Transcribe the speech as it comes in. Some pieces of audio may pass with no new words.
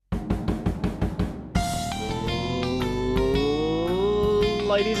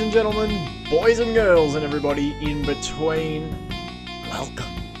ladies and gentlemen, boys and girls, and everybody in between. Welcome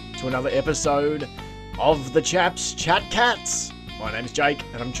to another episode of the Chaps Chat Cats. My name's Jake,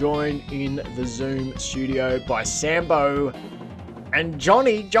 and I'm joined in the Zoom studio by Sambo and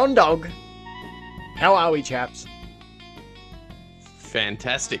Johnny, John Dog. How are we, chaps?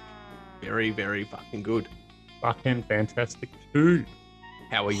 Fantastic. Very, very fucking good. Fucking fantastic too.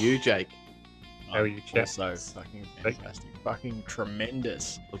 How are you, Jake? How are you, Chaps? So fucking fantastic. Fucking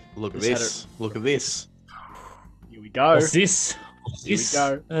tremendous. Look at Just had this. Look at this. Here we go. What's this? What's Here we this?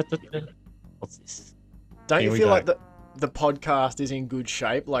 go. What's this? Don't Here you we feel go. like the podcast is in good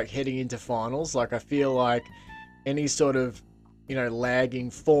shape, like heading into finals? Like I feel like any sort of,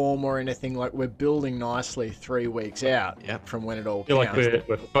 lagging form or anything, like we're building nicely 3 weeks out Yep. from when it all I feel like counts.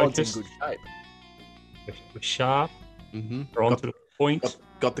 we're The pod's in focused, good shape. we're sharp, Mm-hmm. we're on to the point.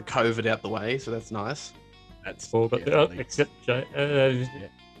 Got the COVID out the way, so that's nice. That's All but definitely- except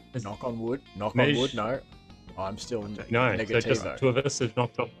knock on wood. Knock on Mesh- wood. No, I'm still no, so just negativo. two of us have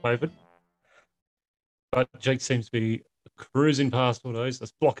knocked off COVID. But Jake seems to be cruising past all those.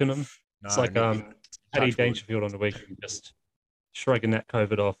 That's blocking them. It's like Paddy touch wood. Dangerfield on the weekend, just shrugging that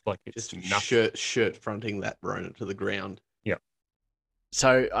COVID off like it's Just nothing. shirt fronting that Rona to the ground.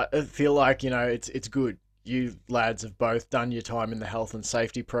 So I feel like it's good. You lads have both done your time in the health and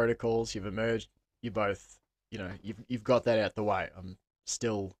safety protocols. You've emerged. You both, you've got that out the way. I'm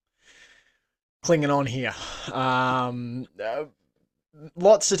still clinging on here.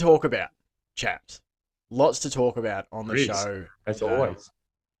 Lots to talk about, chaps. Lots to talk about on the There is, show, As today. always.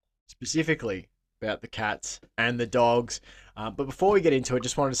 Specifically about the cats and the dogs. But before we get into it,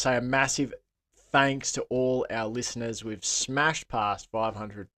 just wanted to say a massive thanks to all our listeners. We've smashed past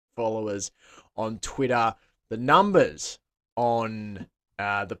 500 followers on Twitter. The numbers on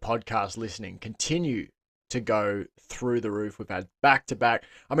the podcast listening continue to go through the roof. We've had back-to-back.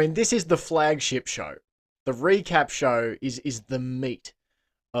 I mean, this is the flagship show. The recap show is the meat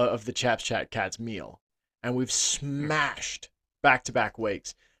of the Chaps Chat Cats meal. And we've smashed back-to-back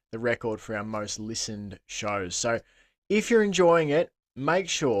weeks the record for our most listened shows. So if you're enjoying it, make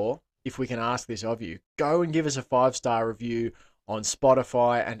sure, if we can ask this of you, go and give us a 5-star review on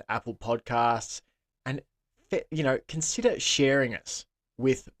Spotify and Apple Podcasts. And, consider sharing us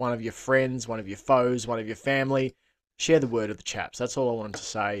with one of your friends, one of your foes, one of your family. Share the word of the Chaps. That's all I wanted to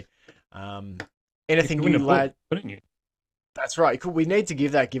say. Anything you lad... Couldn't you? That's right. We need to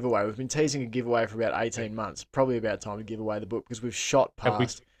give that giveaway. We've been teasing a giveaway for about 18 months. Probably about time to give away the book because we've shot Have we-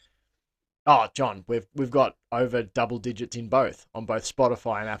 past... Oh, John, we've got over double digits in both, on both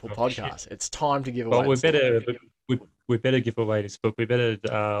Spotify and Apple Oh, shit. Podcasts. It's time to give away. Well, we this book. better give away this book. We better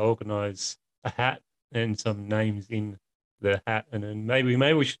organise a hat and some names in the hat, and then maybe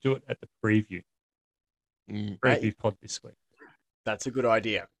we should do it at the preview Hey. pod this week. That's a good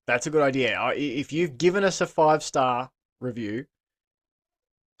idea. If you've given us a 5-star review,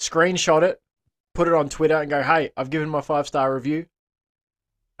 screenshot it, put it on Twitter and go, hey, I've given my 5-star review.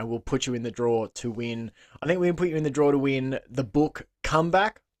 And we'll put you in the draw to win. I think we can put you in the draw to win the book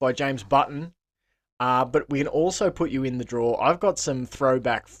Comeback by James Button. But we can also put you in the draw. I've got some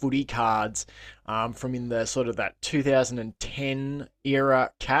throwback footy cards from in the sort of that 2010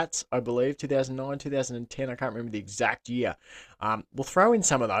 era Cats, I believe. 2009, 2010. I can't remember the exact year. We'll throw in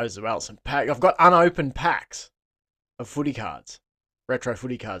some of those as well. I've got unopened packs of footy cards. Retro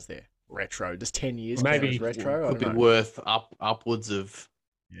footy cards there. Retro. Does 10 years count Maybe as retro? I Could be don't know. worth upwards of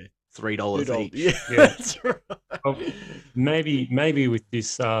Yeah. $3 $2. each. Yeah, Yeah. that's right. Well, maybe with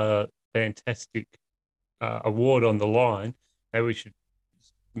this fantastic award on the line, maybe we should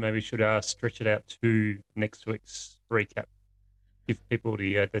stretch it out to next week's recap. Give people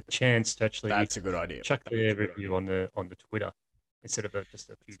the chance to actually That's a good idea. chuck their review on the Twitter instead of just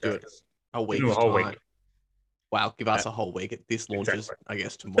a few Do it. days. A week's Do a whole time. week. Wow, give us a whole week. This launches, Exactly. I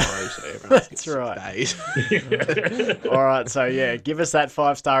guess, tomorrow. So everyone has That's 6 right. days. All right, so yeah, give us that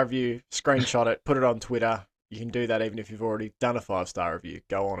 5-star review, screenshot it, put it on Twitter. You can do that even if you've already done a 5-star review.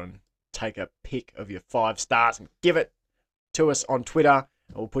 Go on and take a pic of your 5 stars and give it to us on Twitter,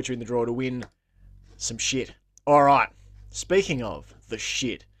 and we'll put you in the draw to win some shit. All right, speaking of the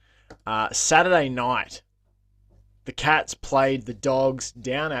shit, Saturday night, the Cats played the Dogs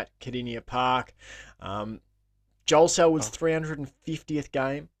down at Cardinia Park. Joel Selwood's 350th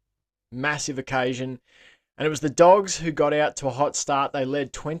game, massive occasion. And it was the Dogs who got out to a hot start. They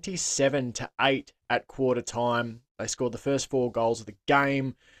led 27-8 at quarter time. They scored the first 4 goals of the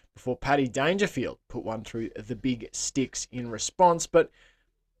game before Paddy Dangerfield put one through the big sticks in response. But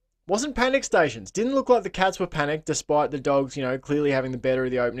wasn't panic stations. Didn't look like the Cats were panicked despite the Dogs, clearly having the better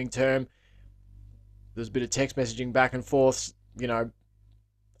of the opening term. There was a bit of text messaging back and forth,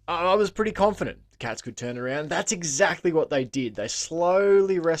 I was pretty confident the Cats could turn around. That's exactly what they did. They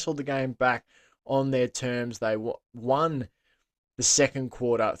slowly wrestled the game back on their terms. They won the second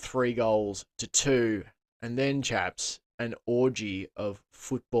quarter 3-2, and then, Chaps, an orgy of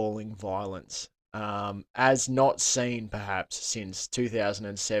footballing violence, as not seen perhaps since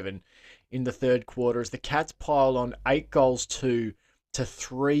 2007 in the third quarter, as the Cats piled on 8 goals to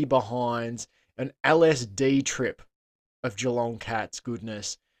 3 behinds, an LSD trip of Geelong Cats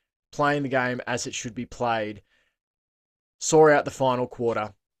goodness, playing the game as it should be played. Saw out the final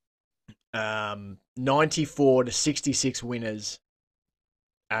quarter. 94-66 winners.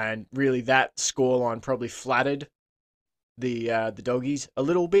 And really that scoreline probably flattered the doggies a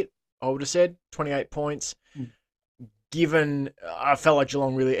little bit, I would have said. 28 points. Given I felt like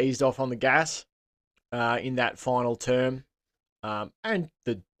Geelong really eased off on the gas in that final term. And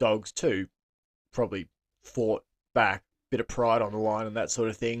the Dogs too probably fought back. Bit of pride on the line and that sort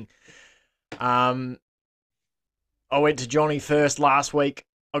of thing. I went to Johnny first last week.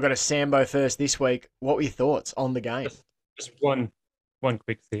 I got a Sambo first this week. What were your thoughts on the game? Just one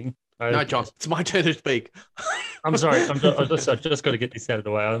quick thing. No, John, it's my turn to speak. I'm sorry. I just got to get this out of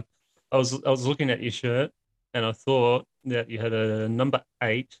the way. I was looking at your shirt, and I thought that you had a number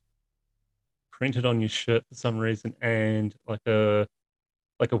 8 printed on your shirt for some reason, and like a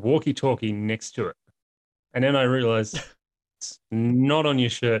walkie-talkie next to it. And then I realized it's not on your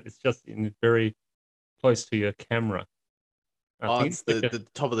shirt. It's just in very close to your camera. It's the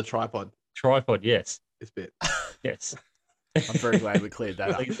top of the tripod. Tripod, yes. This bit. Yes. I'm very glad we cleared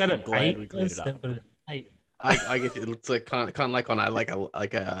that up. Is that I'm glad we cleared it up. I get it. It looks like kind of like on a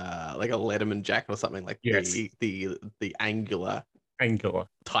Letterman jacket or something, like yes. the angular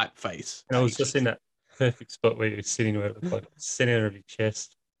typeface. And I was just in that perfect spot where you're sitting, where it was like center of your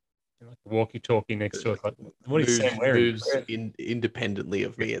chest, and like a walkie-talkie next to it. Like, what is Sam wearing? Moves independendly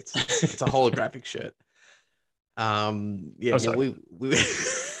of me. It's a holographic shirt. Yeah. Well, we I'm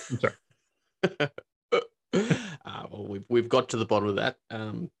sorry. Well, we've got to the bottom of that.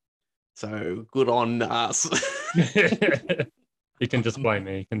 So good on us. You can just blame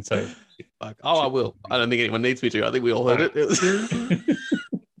me. You can say, like, I will. I don't think anyone needs me to. I think we all heard it. It was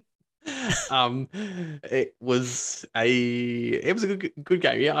a good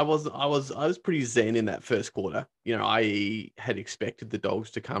game. Yeah, I was pretty zen in that first quarter. You know, I had expected the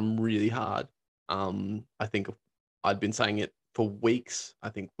Dogs to come really hard. I think I'd been saying it for weeks. I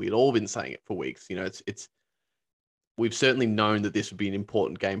think we'd all been saying it for weeks. You know, we've certainly known that this would be an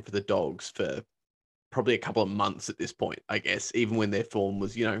important game for the Dogs for probably a couple of months at this point, I guess. Even when their form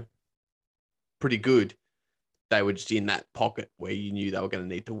was, you know, pretty good, they were just in that pocket where you knew they were going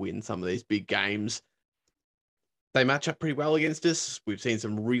to need to win some of these big games. They match up pretty well against us. We've seen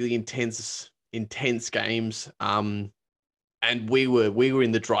some really intense games. And we were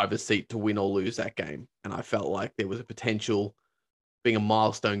in the driver's seat to win or lose that game. And I felt like there was a potential, being a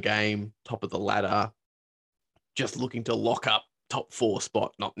milestone game, top of the ladder, just looking to lock up top 4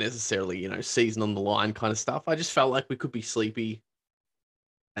 spot, not necessarily, you know, season on the line kind of stuff. I just felt like we could be sleepy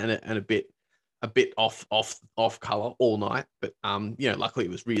and a bit off color all night. But you know, luckily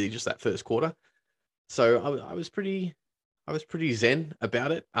it was really just that first quarter. So I was pretty zen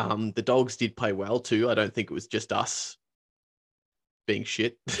about it. The Dogs did play well too. I don't think it was just us being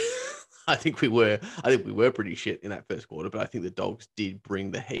shit. I think we were pretty shit in that first quarter, but I think the Dogs did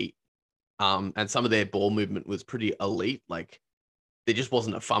bring the heat. And some of their ball movement was pretty elite. Like, there just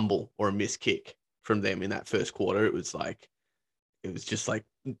wasn't a fumble or a missed kick from them in that first quarter. It was just like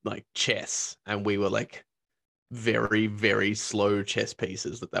chess, and we were like very, very slow chess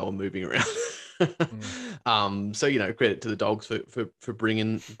pieces that they were moving around. So, you know, credit to the Dogs for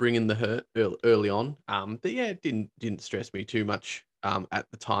bringing the hurt early on. But yeah, it didn't stress me too much at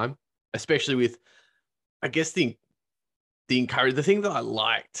the time, especially with, I guess, the thing that I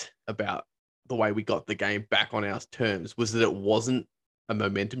liked about the way we got the game back on our terms was that it wasn't a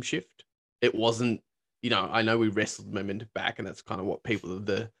momentum shift. It wasn't, you know, I know we wrestled momentum back, and that's kind of what people,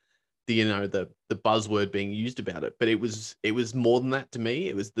 the buzzword being used about it, but it was more than that to me.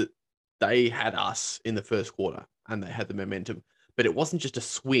 It was that they had us in the first quarter and they had the momentum, but it wasn't just a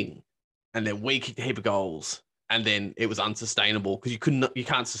swing and then we kicked a heap of goals and then it was unsustainable because you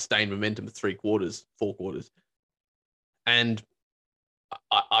can't sustain momentum for 3 quarters, 4 quarters. And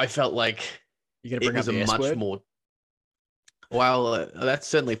I felt like you're going to bring up the S word? More. Well, that's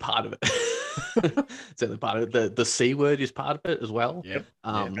certainly part of it. Certainly part of it. The C word is part of it as well. Yep.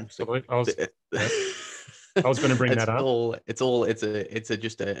 Absolutely. I was going to bring that up. It's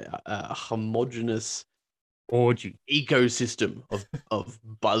just a homogenous orgy ecosystem of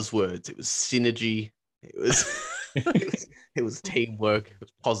buzzwords. It was synergy. It was It was teamwork. It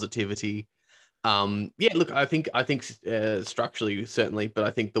was positivity. Yeah, look, I think structurally certainly, but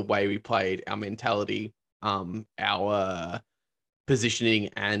I think the way we played, our mentality, our positioning,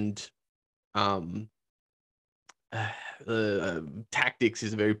 and um, tactics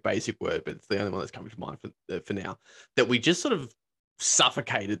is a very basic word, but it's the only one that's coming to mind for now. That we just sort of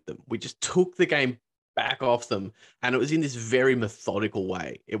suffocated them. We just took the game back off them, and it was in this very methodical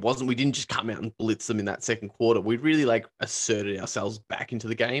way. It wasn't. We didn't just come out and blitz them in that second quarter. We really like asserted ourselves back into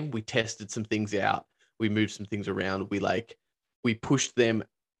the game. We tested some things out. We moved some things around. We pushed them,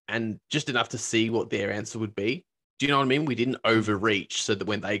 and just enough to see what their answer would be. Do you know what I mean? We didn't overreach so that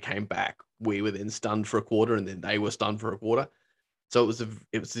when they came back, we were then stunned for a quarter, and then they were stunned for a quarter. So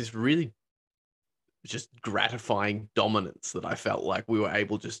it was this really just gratifying dominance that I felt like we were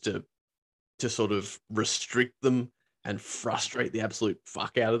able just to sort of restrict them and frustrate the absolute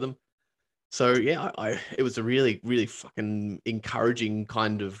fuck out of them. So yeah, I it was a really fucking encouraging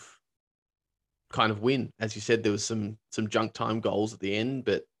kind of win. As you said, there was some junk time goals at the end,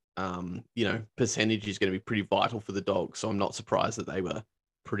 but percentage is going to be pretty vital for the Dogs. So I'm not surprised that they were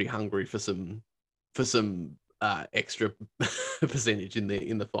pretty hungry for some extra percentage in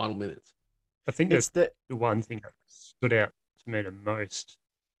the final minutes. I think It's the the one thing that stood out to me the most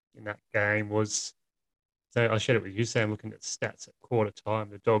in that game was, so I shared it with you, Sam, looking at stats at quarter time,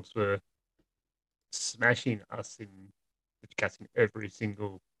 the Dogs were smashing us in casting every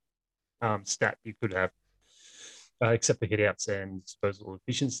single stat you could have, except for hitouts and disposal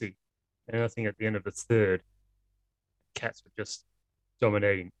efficiency. And I think at the end of the third, Cats were just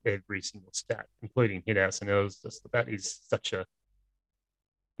dominating every single stat, including hitouts. And it was just, that is such a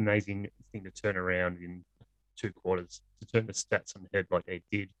amazing thing to turn around in 2 quarters, to turn the stats on the head like they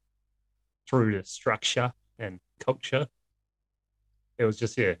did through the structure and culture. It was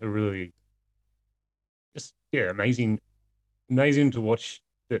just, yeah, a really, just, yeah, amazing to watch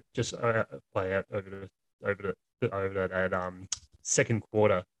that just play out over that second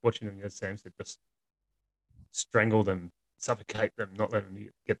quarter, watching them, as Sam said, just strangle them, suffocate them, not let them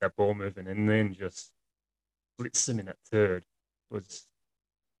get that ball moving, and then just blitz them in that third. It was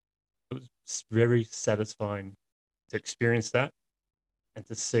very satisfying to experience that and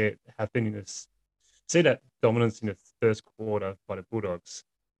to see it happen see that dominance in the first quarter by the Bulldogs,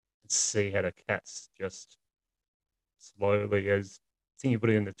 and see how the Cats just slowly, as I think you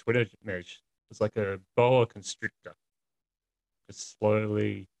put it in the Twitter mesh, it's like a boa constrictor, just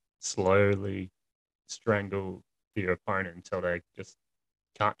slowly strangle your opponent until they just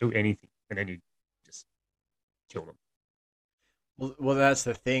can't do anything, and then you just kill them. well, that's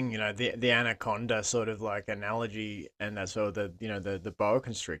the thing, the anaconda sort of like analogy, and that's sort of the boa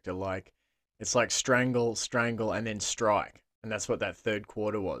constrictor, like it's like strangle, and then strike, and that's what that third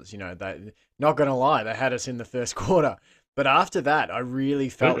quarter was. They, not gonna lie, they had us in the first quarter, but after that, I really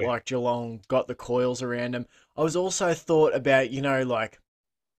felt Totally. like Geelong got the coils around them. I was also thought about,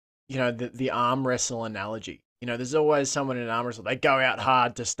 the arm wrestle analogy. There's always someone in an arm wrestle. They go out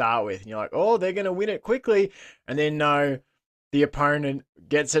hard to start with, and you're like, oh, they're going to win it quickly. And then, no, the opponent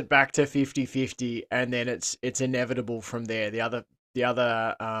gets it back to 50-50, and then it's inevitable from there. The other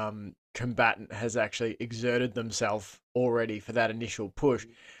combatant has actually exerted themselves already for that initial push.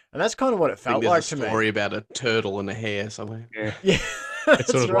 And that's kind of what it I think felt there's like a to me. story about a turtle and a hare somewhere. Yeah, Yeah, it's sort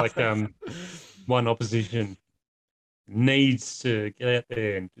that's of right. like one opposition needs to get out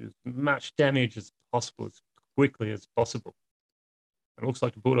there and do as much damage as possible, as quickly as possible. It looks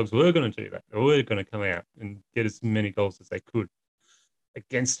like the Bulldogs were going to do that. They were going to come out and get as many goals as they could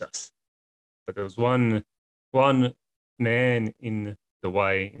against us. But there was one man in the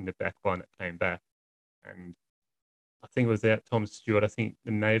way in the back line that came back. And I think without Tom Stewart, I think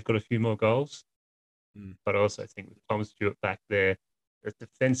they may have got a few more goals. But I also think with Tom Stewart back there, the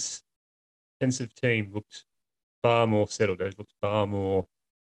defensive team looked far more settled. They looked far more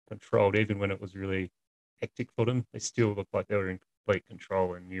controlled, even when it was really hectic for them. They still looked like they were in complete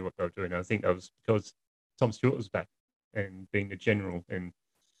control and knew what they were doing. And I think that was because Tom Stewart was back and being the general and,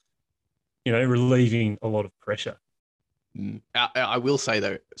 relieving a lot of pressure. I will say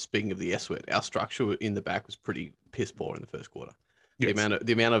though, speaking of the S word, our structure in the back was pretty piss poor in the first quarter. Yes.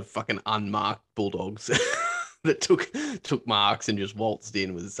 The amount of fucking unmarked Bulldogs that took marks and just waltzed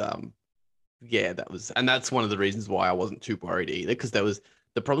in was and that's one of the reasons why I wasn't too worried either, because there was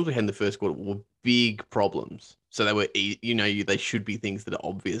the problems we had in the first quarter were big problems. So they were they should be things that are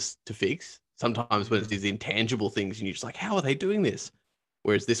obvious to fix. Sometimes when it's these intangible things and you're just like, how are they doing this?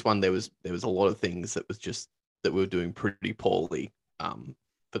 Whereas this one, there was a lot of things that was just that we were doing pretty poorly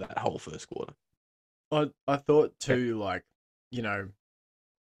for that whole first quarter. I thought too, like,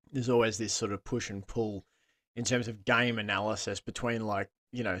 there's always this sort of push and pull in terms of game analysis between like,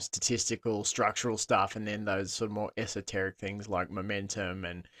 statistical, structural stuff, and then those sort of more esoteric things like momentum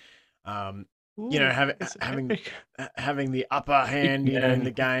and, um, Ooh, having esoteric. having the upper hand, in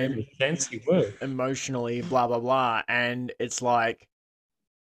the game fancy word. emotionally, blah blah blah. And it's like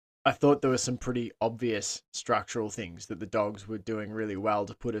I thought there were some pretty obvious structural things that the Dogs were doing really well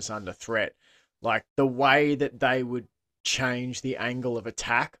to put us under threat. Like the way that they would change the angle of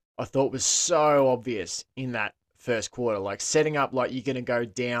attack, I thought was so obvious in that first quarter. Like setting up like you're going to go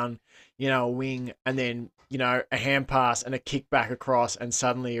down, a wing, and then, a hand pass and a kick back across, and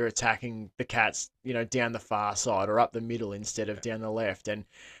suddenly you're attacking the Cats, down the far side or up the middle instead of down the left. And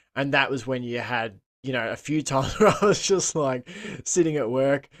that was when you had, a few times where I was just like sitting at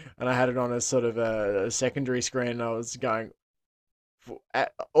work and I had it on a sort of a secondary screen, and I was going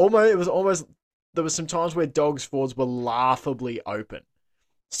almost, it was almost, there was some times where Dogs forwards were laughably open,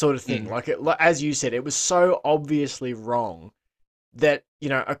 sort of thing. Like as you said, it was so obviously wrong that,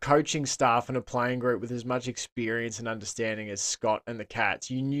 a coaching staff and a playing group with as much experience and understanding as Scott and the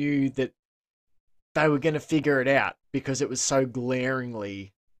Cats, you knew that they were going to figure it out because it was so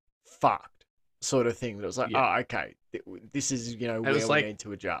glaringly fucked, sort of thing. That it was like, Yeah. oh, okay, this is, where was we like- need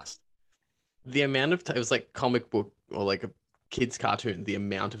to adjust. The amount of it was like comic book or like a kid's cartoon. The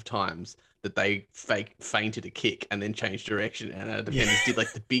amount of times that they fainted a kick and then changed direction, and our defenders did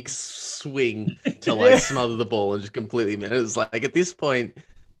like the big swing to like Yeah. smother the ball and just completely. Man, it was like at this point,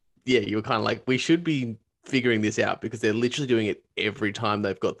 yeah, you were kind of like, we should be figuring this out because they're literally doing it every time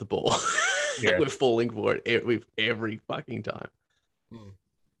they've got the ball. Yeah. We're falling for it every fucking time.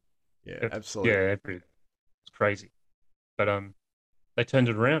 Yeah, absolutely. Yeah, it's crazy. But they turned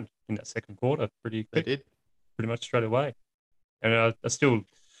it around in that second quarter pretty They quick, did. pretty much straight away. And I think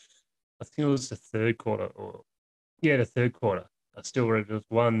it was the third quarter, the third quarter. I still read there was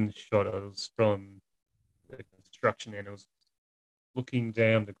one shot. It was from the construction end. It was looking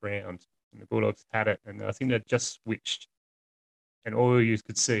down the ground, and the Bulldogs had it, and I think they just switched, and all you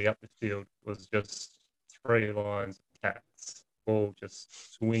could see up the field was just three lines of Cats, all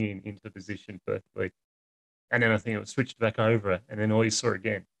just swinging into position perfectly. And then I think it was switched back over, and then all you saw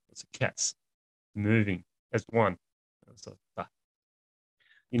again was the Cats moving as one. I was like, fuck.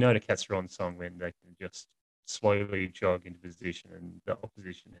 The Cats are on song when they can just slowly jog into position, and the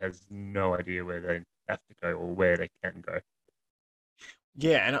opposition has no idea where they have to go or where they can go.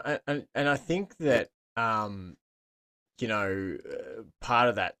 Yeah, and I think that part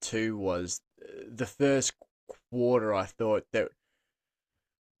of that too was the first quarter. I thought that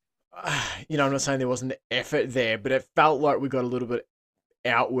I'm not saying there wasn't effort there, but it felt like we got a little bit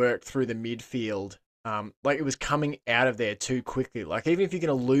outworked through the midfield. Like it was coming out of there too quickly. Like even if you're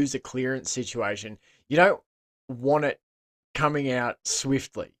going to lose a clearance situation, you don't want it coming out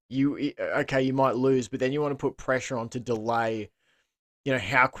swiftly. You might lose, but then you want to put pressure on to delay,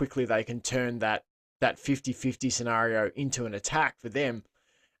 how quickly they can turn that 50-50 scenario into an attack for them.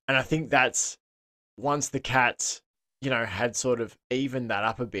 And I think that's once the Cats, had sort of evened that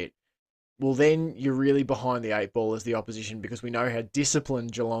up a bit, well, then you're really behind the eight ball as the opposition, because we know how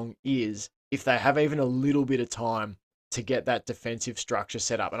disciplined Geelong is if they have even a little bit of time to get that defensive structure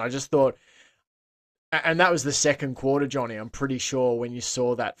set up. And I just thought, and that was the second quarter, Johnny, I'm pretty sure, when you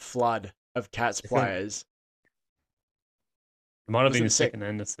saw that flood of Cats players. It might have Was been it the second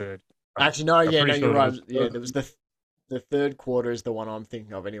and the third. Actually, no, I'm yeah, no, pretty you're sure it right. was- Yeah, there was the third quarter is the one I'm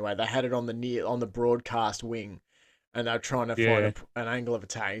thinking of anyway. They had it on the broadcast wing, and they were trying to find an angle of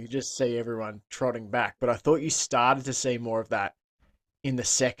attack. You just see everyone trotting back. But I thought you started to see more of that in the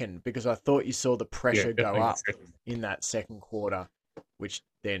second, because I thought you saw the pressure go definitely the up second. in that second quarter, which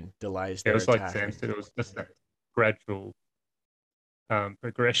then delays It their was like attack. Sam said, it was just that gradual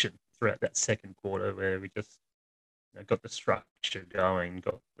progression throughout that second quarter where we just got the structure going,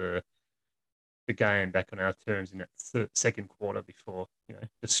 got the game back on our terms in that second quarter before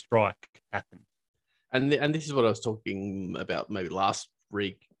the strike happened. And this is what I was talking about maybe last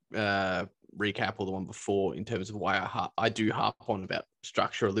recap or the one before, in terms of why I do harp on about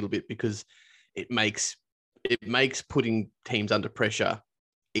structure a little bit, because it makes putting teams under pressure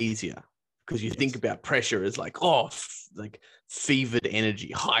easier, because you think about pressure as like, like fevered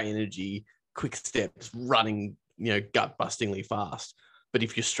energy, high energy, quick steps, running, gut bustingly fast. But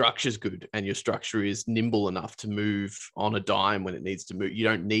if your structure's good and your structure is nimble enough to move on a dime when it needs to move, you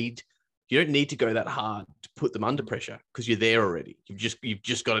don't need to go that hard to put them under pressure, because you're there already. You've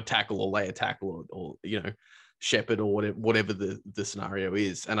just got to tackle or lay a tackle or shepherd or whatever the scenario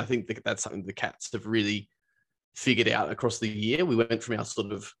is. And I think that's something the Cats have really figured out across the year. We went from our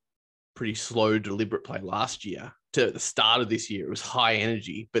sort of pretty slow, deliberate play last year to the start of this year. It was high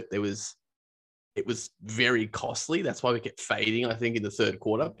energy, but there was it was very costly. That's why we kept fading, I think, in the third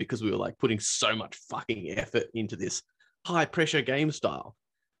quarter, because we were like putting so much fucking effort into this high pressure game style.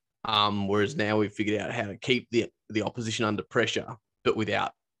 Whereas now we've figured out how to keep the opposition under pressure, but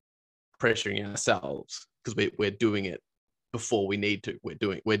without pressuring ourselves, because we're doing it before we need to. We're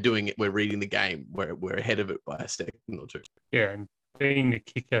doing it. We're reading the game. We're ahead of it by a second or two. Yeah, and being the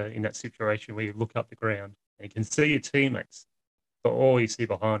kicker in that situation where you look up the ground and you can see your teammates, but all you see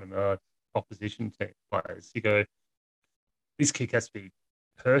behind them are opposition team players. You go, this kick has to be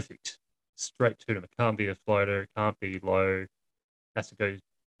perfect, straight to them. It can't be a floater. It can't be low. It has to go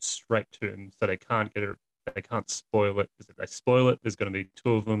straight to them, so they can't get it. They can't spoil it, because if they spoil it, there's going to be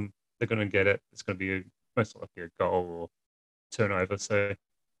two of them. They're going to get it. It's going to be most likely a goal or turnover. So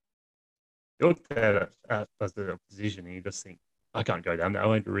you look at it as the opposition, and you just think, I can't go down that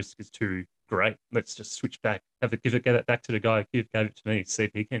way. The risk is too great. Let's just switch back, get it back to the guy who gave it to me, see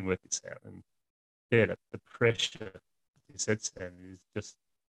if he can work this out. And yeah, the pressure, you said, Sam, is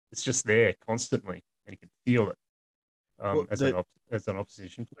just there constantly, and you can feel it. Well, As an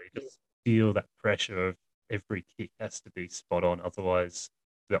opposition player, you just feel that pressure of every kick has to be spot on, otherwise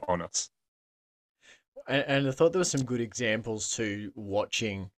they're on us. And I thought there were some good examples to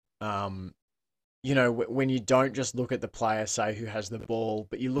watching. When you don't just look at the player, say, who has the ball,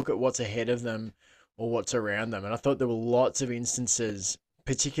 but you look at what's ahead of them or what's around them. And I thought there were lots of instances,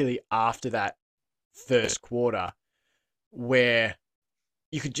 particularly after that first quarter, where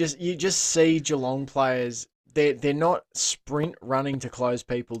you just see Geelong players. They're not sprint running to close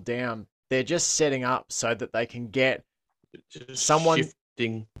people down. They're just setting up so that they can get Just someone.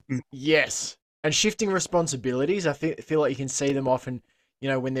 shifting. Yes, and shifting responsibilities. I feel like you can see them often,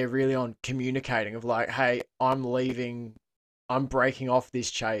 when they're really on communicating of like, hey, I'm leaving, I'm breaking off this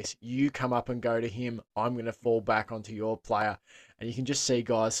chase. You come up and go to him. I'm going to fall back onto your player. And you can just see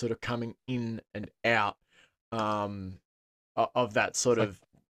guys sort of coming in and out of that sort It's like of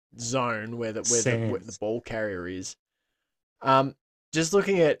zone where the sands. ball carrier is. Just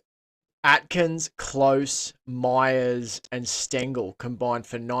looking at Atkins, Close, Myers, and Stengel combined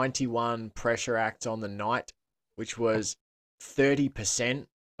for 91 pressure acts on the night, which was 30%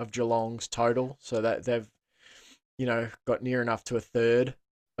 of Geelong's total. So that they've, got near enough to a third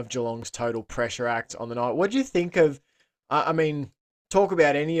of Geelong's total pressure acts on the night. What do you think of, I mean, talk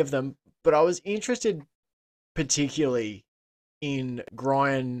about any of them, but I was interested particularly in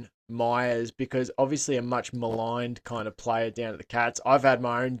Brian Myers, because obviously a much maligned kind of player down at the Cats. I've had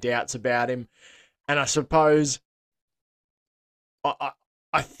my own doubts about him, and I suppose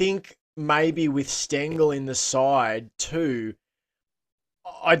I think maybe with Stengel in the side too,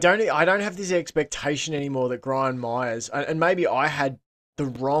 I don't have this expectation anymore that Brian Myers, and maybe I had the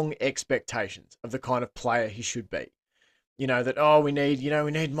wrong expectations of the kind of player he should be. That, we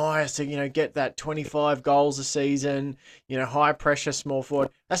need Myers to, get that 25 goals a season, high pressure, small forward.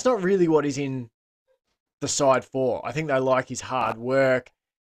 That's not really what he's in the side for. I think they like his hard work.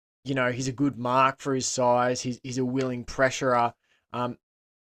 He's a good mark for his size. He's a willing pressurer. Are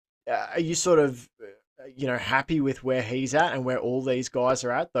you sort of, happy with where he's at and where all these guys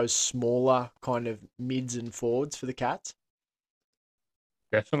are at, those smaller kind of mids and forwards for the Cats?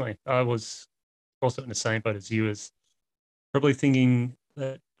 Definitely. I was also in the same boat as you, as probably thinking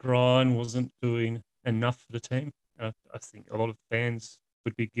that Grind wasn't doing enough for the team. I think a lot of fans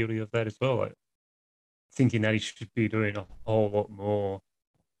would be guilty of that as well, like thinking that he should be doing a whole lot more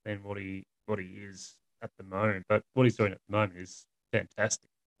than what he is at the moment. But what he's doing at the moment is fantastic.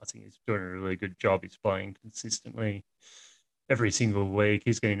 I think he's doing a really good job. He's playing consistently every single week.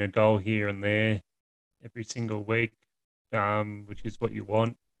 He's getting a goal here and there every single week, which is what you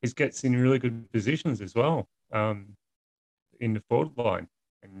want. He gets in really good positions as well. In the forward line,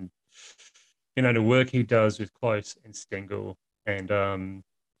 and the work he does with Close and Stengel and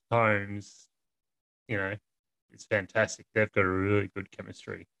Holmes, it's fantastic. They've got a really good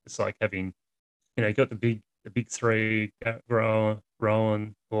chemistry. It's like having, you got the big three,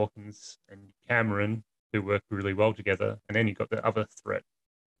 Rowan, Hawkins, and Cameron, who work really well together, and then you've got the other threat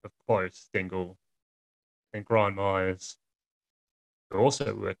of Close, Stengel, and Brian Myers, who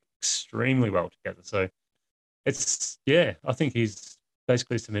also work extremely well together. So I think he's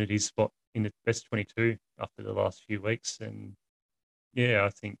basically cemented his spot in the best 22 after the last few weeks. And I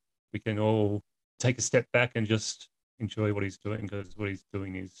think we can all take a step back and just enjoy what he's doing, because what he's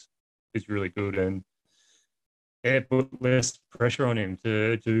doing is really good. And put less pressure on him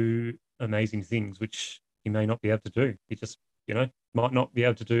to do amazing things, which he may not be able to do. He just, might not be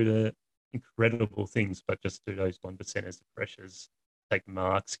able to do the incredible things, but just do those 1%ers, the pressures, take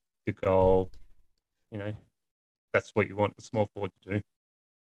marks, the goal, that's what you want a small forward to do.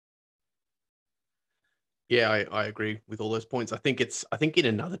 Yeah, I agree with all those points. I think in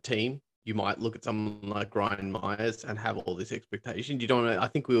another team, you might look at someone like Ryan Myers and have all this expectation. You don't. I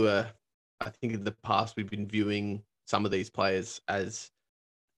think in the past we've been viewing some of these players as,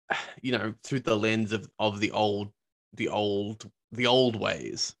 through the lens of the old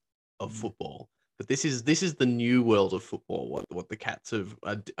ways of Mm. football. But this is the new world of football. What the Cats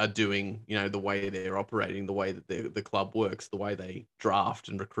are doing. The way they're operating, the way that the club works, the way they draft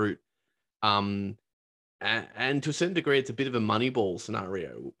and recruit. Um, and to a certain degree, it's a bit of a Moneyball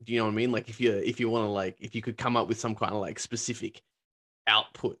scenario. Do you know what I mean? Like if you want to, like, if you could come up with some kind of like specific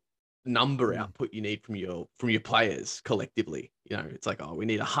output number Mm. output you need from your players collectively. It's like, oh, we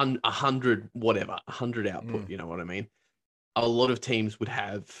need a hundred whatever, 100 output. Mm. You know what I mean? A lot of teams would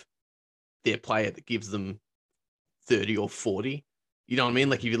have their player that gives them 30 or 40. You know what I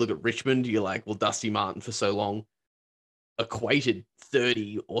mean? Like if you look at Richmond, you're like, well, Dusty Martin for so long equated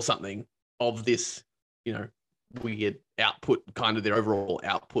 30 or something of this, you know, weird output, kind of their overall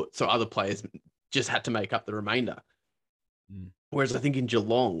output. So other players just had to make up the remainder. Mm. Whereas I think in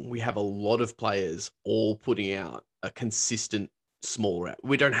Geelong, we have a lot of players all putting out a consistent small route.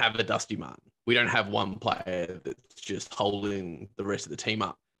 We don't have a Dusty Martin. We don't have one player that's just holding the rest of the team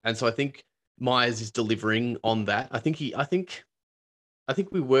up. And so I think Myers is delivering on that. I think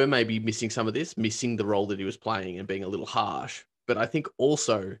we were maybe missing some of this, missing the role that he was playing and being a little harsh. But I think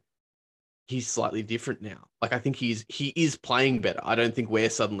also he's slightly different now. Like I think he is playing better. I don't think we're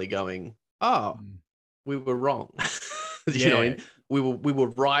suddenly going, oh, Mm. we were wrong. You know what I Yeah. mean? We were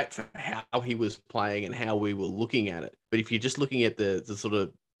right for how he was playing and how we were looking at it. But if you're just looking at the sort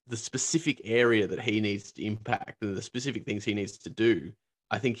of the specific area that he needs to impact and the specific things he needs to do,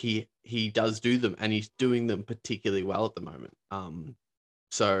 I think he does do them, and he's doing them particularly well at the moment.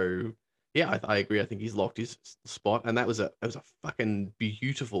 So yeah, I agree. I think he's locked his spot, and that was a fucking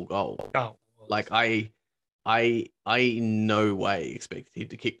beautiful goal. Oh, Like I in no way expected him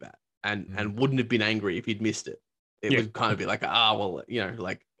to kick that, Mm. and wouldn't have been angry if he'd missed it. It yeah. would kind of be like, well,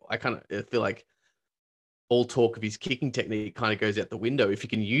 like I kind of feel like all talk of his kicking technique kind of goes out the window. If you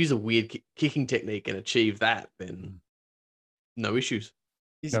can use a weird kicking technique and achieve that, then Mm. no issues.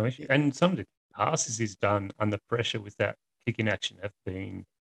 Is, No issue. And some of the passes he's done under pressure with that kicking action have been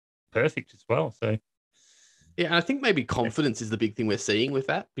perfect as well. So Yeah, and I think maybe confidence is the big thing we're seeing with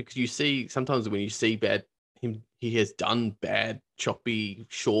that, because you see sometimes when you see he has done bad, choppy,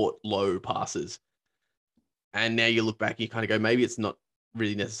 short, low passes, and now you look back, you kind of go, maybe it's not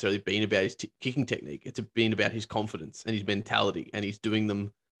really necessarily been about his kicking technique. It's been about his confidence and his mentality, and he's doing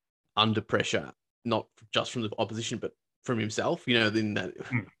them under pressure, not just from the opposition, but from himself. In that,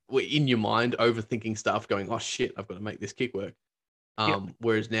 mm, in your mind, overthinking stuff, going, oh shit, I've got to make this kick work. yeah,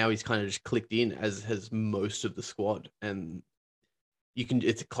 Whereas now he's kind of just clicked in, as has most of the squad, and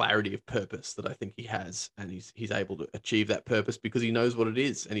it's a clarity of purpose that I think he has, and he's able to achieve that purpose because he knows what it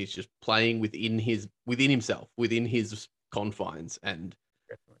is, and he's just playing within himself, within his confines, and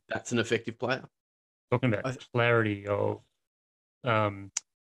definitely. that's an effective player. Talking about I, clarity of um,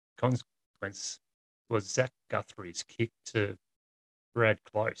 consequence was Zach Guthrie's kick to Brad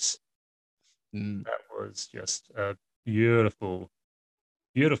Close. Mm. That was just a beautiful,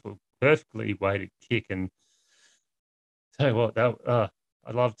 beautiful, perfectly weighted kick. And tell you what,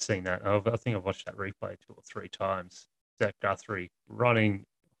 I loved seeing that. I think I've watched that replay 2 or 3 times. Zach Guthrie running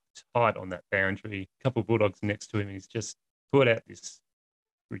tight on that boundary, a couple of Bulldogs next to him. He's just put out this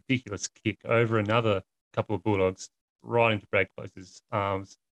ridiculous kick over another couple of Bulldogs right into Brad Close's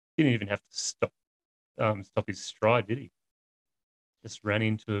arms. Didn't even have to stop his stride, did he? Just ran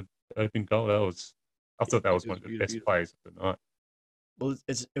into an open goal. I thought that was It one was of the best beautiful. plays of the night. well,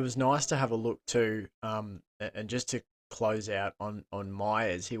 it was nice to have a look too. And just to close out on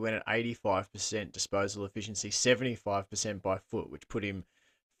Myers, he went at 85% disposal efficiency, 75% by foot, which put him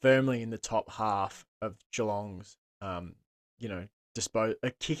firmly in the top half of Geelong's, you know,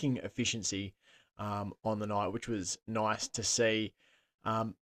 kicking efficiency on the night, which was nice to see. I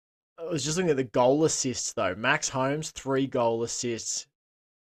was just looking at the goal assists though. Max Holmes, 3 goal assists.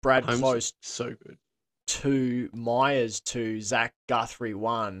 Brad Holmes Close, is so good. 2. Myers, 2. Zach Guthrie,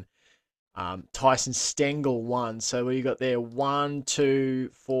 1. Tyson Stengel, 1. So we got there 1, 2,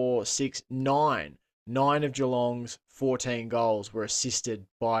 4, 6, 9. 9 of Geelong's 14 goals were assisted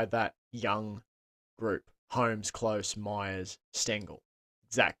by that young group. Holmes, Close, Myers, Stengel.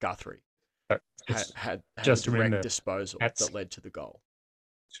 Zach Guthrie But had the just direct remember, disposal Cats that led to the goal.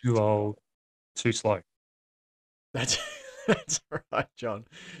 too old, too slow. That's That's right, John.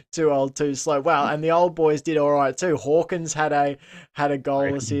 Too old, too slow. Wow, and the old boys did all right too. Hawkins had a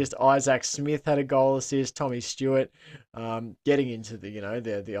goal assist. Isaac Smith had a goal assist. Tommy Stewart, getting into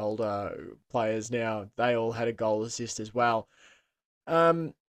the older players now. They all had a goal assist as well.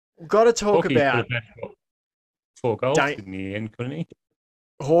 Got to talk Hawkeye could about have had 4 goals Da- in the end, couldn't he?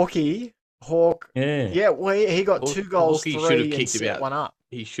 Hawk. Yeah. Yeah, well, he got 2 goals, Hawkeye should have 3, and kicked set about. one up.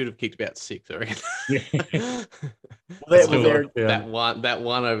 He should have kicked about 6, I reckon. Yeah. Well, I well, still they're, like, that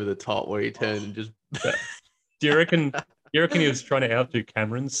one over the top where he turned and just do you reckon? He was trying to outdo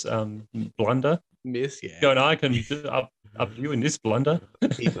Cameron's blunder? miss. Yeah, Going, I can up you in this blunder.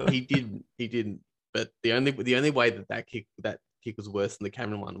 he didn't. But the only way that kick was worse than the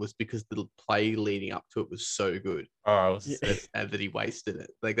Cameron one was because the play leading up to it was so good Oh, that he wasted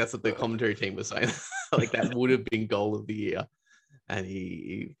it. Like that's what the commentary team was saying. Like that would have been goal of the year, and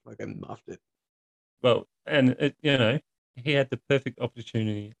he fucking muffed it. well, and he had the perfect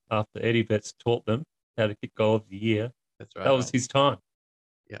opportunity after Eddie Betts taught them how to kick goal of the year. That's right. That was his time.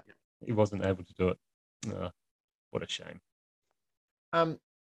 Yeah, he wasn't able to do it. What a shame.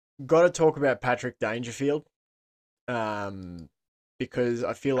 Got to talk about Patrick Dangerfield, because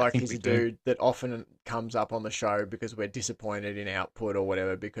I feel like he's a dude that often comes up on the show because we're disappointed in output or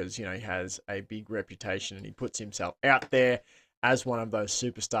whatever, because he has a big reputation and he puts himself out there as one of those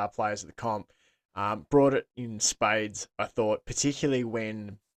superstar players of the comp. Brought it in spades, I thought, particularly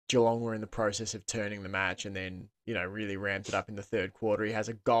when Geelong were in the process of turning the match, and then really ramped it up in the third quarter. He has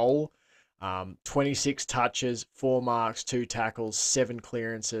a goal. 26 touches, 4 marks, 2 tackles, 7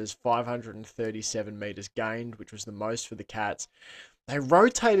 clearances, 537 metres gained, which was the most for the Cats. They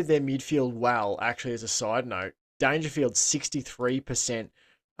rotated their midfield well, actually, as a side note. Dangerfield, 63%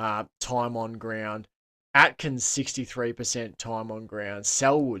 time on ground. Atkins, 63% time on ground.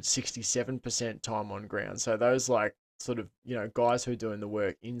 Selwood, 67% time on ground. So those guys who are doing the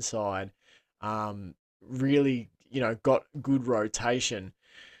work inside really, got good rotation.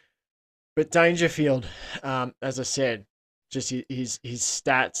 But Dangerfield, as I said, just his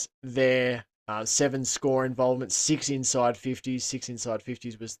stats there, 7 score involvements, 6 inside 50s. 6 inside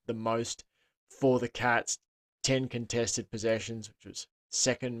 50s was the most for the Cats. 10 contested possessions, which was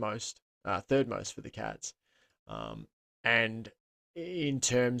third most for the Cats. And in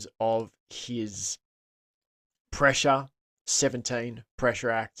terms of his pressure, 17 pressure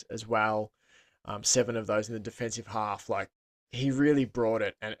acts as well. 7 of those in the defensive half. He really brought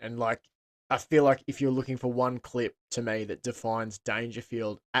it. And I feel like if you're looking for one clip to me that defines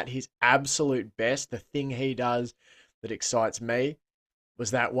Dangerfield at his absolute best, the thing he does that excites me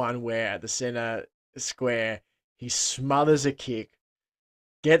was that one where at the center square, he smothers a kick,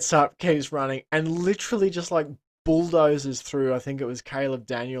 gets up, keeps running, and literally just bulldozes through. I think it was Caleb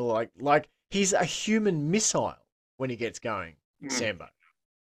Daniel. Like he's a human missile when he gets going, Sambo.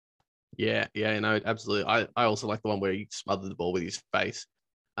 Yeah, absolutely. I also like the one where he smothered the ball with his face.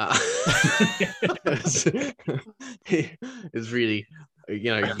 It's really,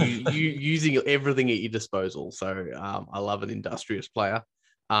 using everything at your disposal. So I love an industrious player.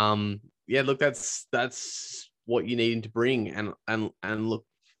 Look, that's what you need him to bring. And look,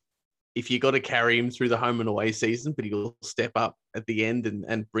 if you got to carry him through the home and away season, but he'll step up at the end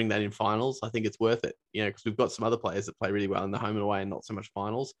and bring that in finals, I think it's worth it. Because we've got some other players that play really well in the home and away and not so much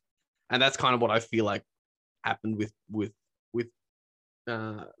finals. And that's kind of what I feel like happened with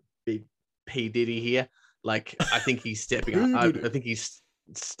big P Diddy here. Like I think he's stepping up. I think he's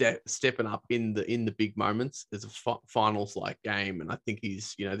stepping up in the big moments. There's a finals like game, and I think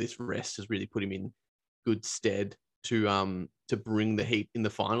he's this rest has really put him in good stead to bring the heat in the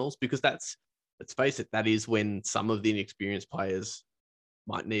finals, because let's face it, that is when some of the inexperienced players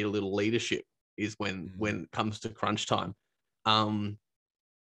might need a little leadership, is when it comes to crunch time.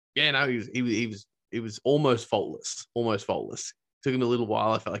 He was almost faultless. Took him a little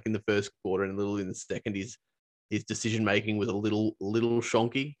while. I felt like in the first quarter and a little in the second, his decision making was a little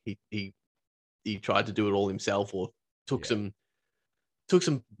shonky. He tried to do it all himself, or took some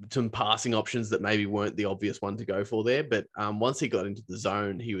passing options that maybe weren't the obvious one to go for there. But once he got into the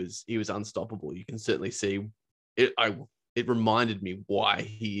zone, he was unstoppable. You can certainly see it. It reminded me why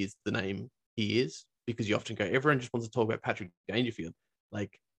he is the name he is, because you often go, everyone just wants to talk about Patrick Dangerfield.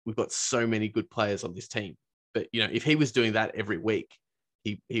 Like, we've got so many good players on this team. But, if he was doing that every week,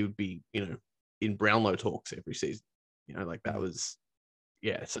 he would be, in Brownlow talks every season. That was,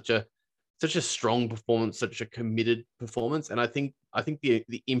 such a strong performance, such a committed performance. And I think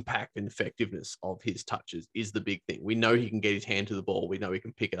the impact and effectiveness of his touches is the big thing. We know he can get his hand to the ball. We know he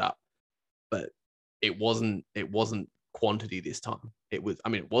can pick it up. But it wasn't quantity this time. It was, I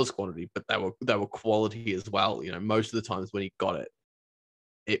mean, it was quantity, but they were quality as well. You know, most of the times when he got it,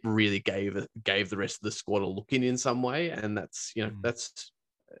 it really gave the rest of the squad a look in some way, and that's, you know, that's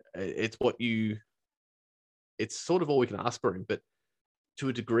it's it's sort of all we can ask for him. But to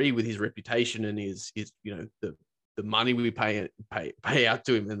a degree, with his reputation and his you know, the money we pay out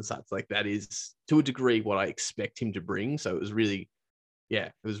to him and such, like, that is to a degree what I expect him to bring. So it was really, yeah,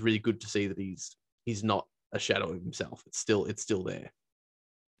 it was really good to see that he's not a shadow of himself. It's still there.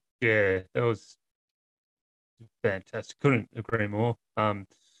 Yeah, that was fantastic. Couldn't agree more.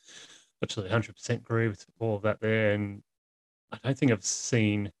 Actually, 100% agree with all of that there. And I don't think I've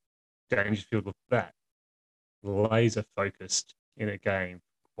seen Dangerfield look that laser focused in a game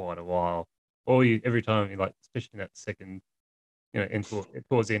for quite a while. Every time you, like, especially in that second, you know,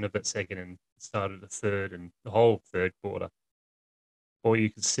 towards the end of that second and start of the third and the whole third quarter, all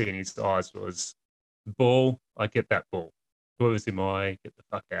you could see in his eyes was, ball, I get that ball. Whoever's in my eye, get the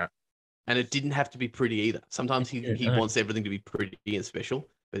fuck out. And it didn't have to be pretty either. Sometimes he No. wants everything to be pretty and special,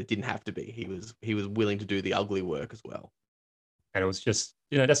 but it didn't have to be. He was willing to do the ugly work as well. And it was just,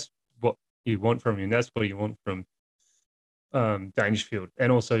 you know, that's what you want from him. That's what you want from Dangerfield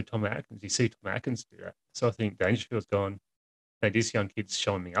and also Tom Atkins. You see Tom Atkins do that. So I think Dangerfield's gone, hey, this young kid's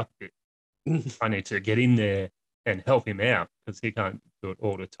showing me up a bit. I need to get in there and help him out because he can't do it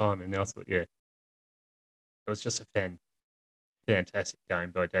all the time. And I thought, yeah, it was just a fantastic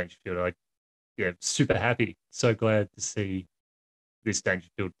game by Dangerfield. Super happy. So glad to see this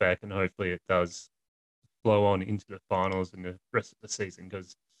Dangerfield back, and hopefully it does flow on into the finals and the rest of the season,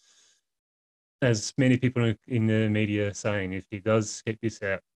 because as many people in the media are saying, if he does keep this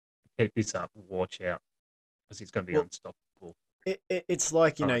up, watch out, because he's going to be unstoppable. It's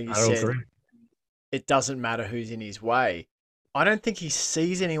like, you know, you said, it doesn't matter who's in his way. I don't think he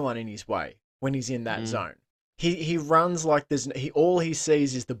sees anyone in his way when he's in that zone. He runs like all he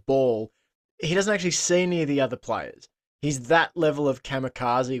sees is the ball. He doesn't actually see any of the other players. He's that level of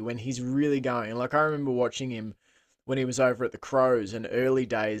kamikaze when he's really going. Like, I remember watching him when he was over at the Crows in early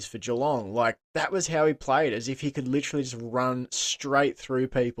days for Geelong. Like, that was how he played, as if he could literally just run straight through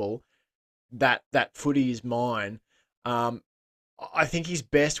people. That footy is mine. I think he's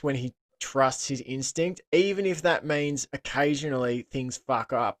best when he trusts his instinct, even if that means occasionally things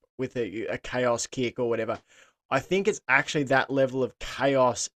fuck up with a chaos kick or whatever. I think it's actually that level of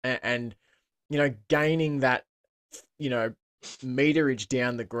chaos and you know, gaining that, you know, meterage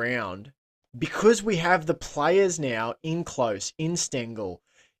down the ground, because we have the players now in Close, in Stengel,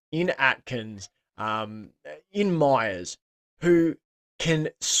 in Atkins, in Myers, who can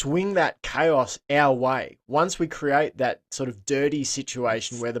swing that chaos our way. Once we create that sort of dirty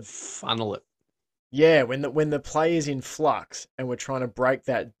situation where the funnel it. Yeah, when the play is in flux and we're trying to break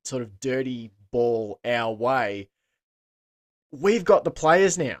that sort of dirty ball our way, we've got the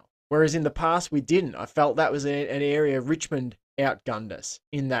players now. Whereas in the past, we didn't. I felt that was an area Richmond outgunned us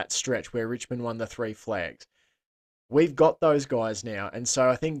in that stretch where Richmond won the 3 flags. We've got those guys now. And so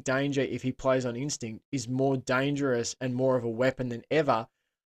I think Danger, if he plays on instinct, is more dangerous and more of a weapon than ever.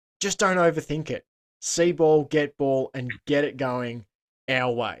 Just don't overthink it. See ball, get ball, and get it going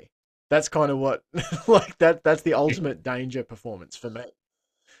our way. That's kind of what, like, that's the ultimate Danger performance for me.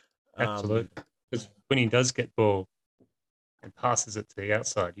 Absolutely. Because when he does get ball and passes it to the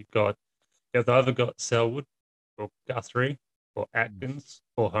outside, you've either got Selwood or Guthrie or Atkins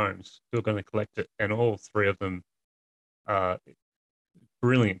or Holmes who are going to collect it, and all three of them are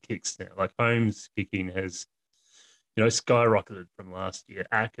brilliant kicks now. Like, Holmes' kicking has, you know, skyrocketed from last year.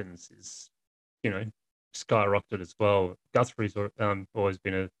 Atkins is, you know, skyrocketed as well. Guthrie's always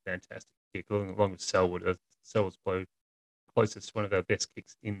been a fantastic kick, along with Selwood. Selwood's closest, one of our best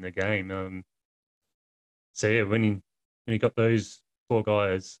kicks in the game. So yeah, when you got those 4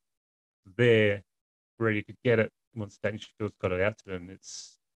 guys there ready to get it once Dangerfield's got it out to them,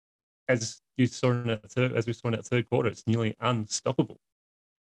 it's, as we saw in that third quarter, it's nearly unstoppable.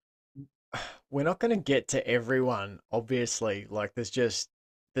 We're not going to get to everyone, obviously. Like, there's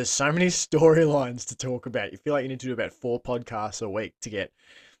so many storylines to talk about. You feel like you need to do about 4 podcasts a week to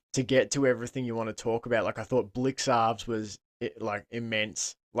get to everything you want to talk about. Like, I thought Blixarves was like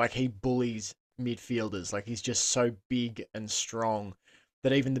immense. Like, he bullies midfielders. Like, he's just so big and strong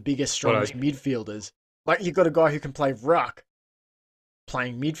that even the biggest, strongest midfielders, like, you've got a guy who can play ruck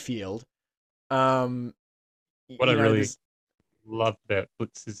playing midfield. What I really loved about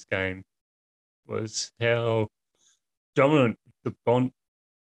Blitz's game was how dominant the Bond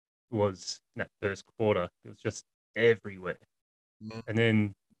was in that first quarter. It was just everywhere. And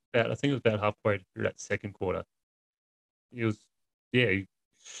then I think it was about halfway through that second quarter,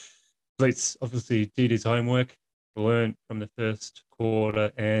 Blitz obviously did his homework, learned from the first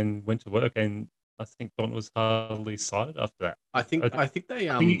quarter and went to work. And I think Don was hardly sighted after that. I think they I think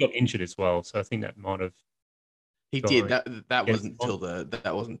he got injured as well, so I think that might have he gone did that against wasn't Don. till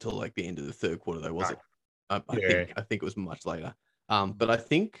that wasn't till like the end of the third quarter though, was No. it? Yeah, I think it was much later. But I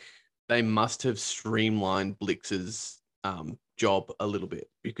think they must have streamlined Blix's job a little bit,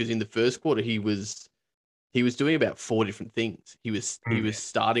 because in the first quarter he was doing about four different things. He was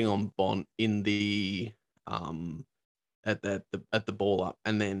starting on Bont in the at the ball up,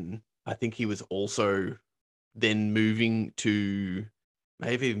 and then I think he was also then moving to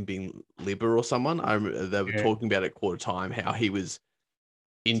maybe even being Libber or someone. I remember they were yeah. talking about at quarter time how he was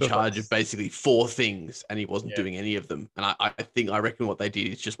in So it's like, charge of basically four things and he wasn't Yeah. doing any of them. And I reckon what they did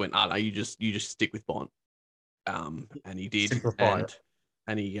is just went, no, you just stick with Bont. And he did, simplify it.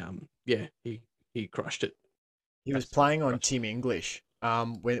 and he crushed it. He was Absolutely playing on crushed. Tim English.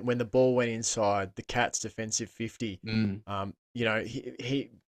 When the ball went inside the Cats' defensive 50, Mm.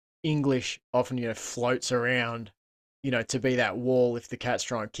 he English often floats around, to be that wall if the Cats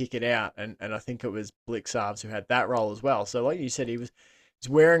try and kick it out, and I think it was Blixarves who had that role as well. So like you said, he's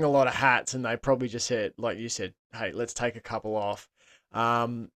wearing a lot of hats, and they probably just said, like you said, hey, let's take a couple off.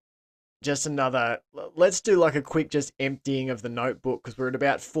 Um, just another. Let's do like a quick just emptying of the notebook because we're at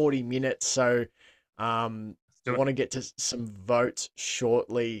about 40 minutes. So, Let's do it. want to get to some votes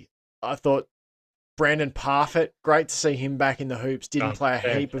shortly. I thought Brandon Parfitt, great to see him back in the hoops. Didn't play a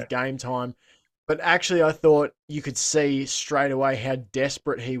heap of Fantastic. game time, but actually, I thought you could see straight away how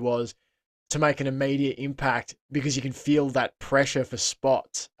desperate he was to make an immediate impact because you can feel that pressure for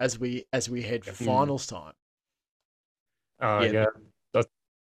spots as we head for Mm. finals time. Yeah. Yeah, that's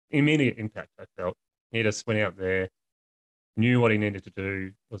immediate impact. I felt he just went out there, knew what he needed to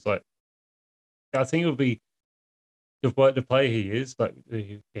do. Was like, I think it would be the player he is, like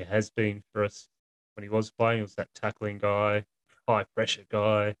he has been for us when he was playing. He was that tackling guy, high pressure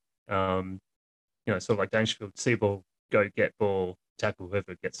guy. Sort of like Dangerfield, see ball, go get ball, tackle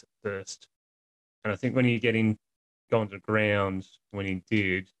whoever gets it first. And I think when you get in, go on the ground when he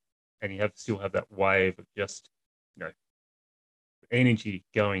did, and you still have that wave of just you know energy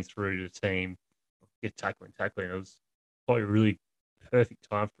going through the team, get tackling. It was probably a really perfect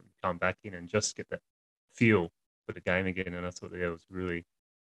time for him to come back in and just get that feel for the game again. And I thought it was really,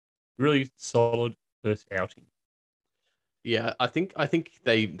 really solid first outing. Yeah, I think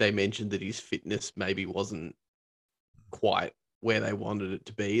they mentioned that his fitness maybe wasn't quite where they wanted it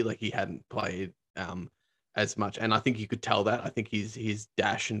to be. Like he hadn't played as much, and I think you could tell that. I think his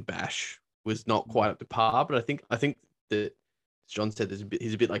dash and bash was not quite up to par. But I think that as John said,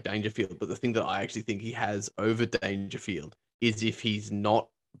 he's a bit like Dangerfield. But the thing that I actually think he has over Dangerfield is if he's not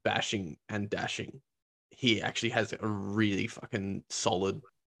bashing and dashing, he actually has a really fucking solid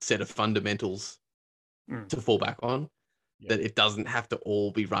set of fundamentals Mm. to fall back on. Yeah. That it doesn't have to all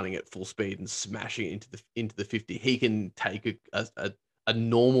be running at full speed and smashing it into the 50. He can take a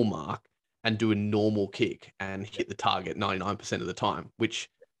normal mark and do a normal kick and hit the target 99% of the time, which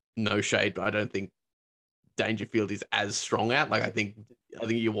no shade, but I don't think Dangerfield is as strong at. Like I think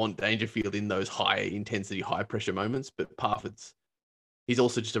you want Dangerfield in those high intensity, high pressure moments, but Parford's he's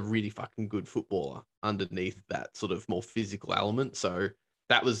also just a really fucking good footballer underneath that sort of more physical element. So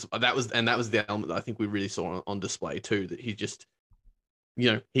that was the element that I think we really saw on display too. That he just, he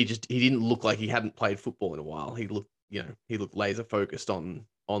didn't look like he hadn't played football in a while. He looked laser focused on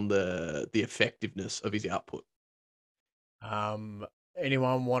the effectiveness of his output. Um,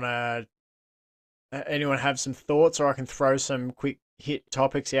 anyone want to? Anyone have some thoughts, or I can throw some quick hit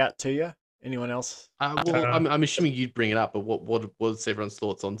topics out to you? Anyone else? Well, I'm assuming you'd bring it up, but what was everyone's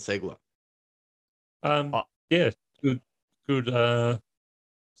thoughts on Segler? Oh, Yeah, good,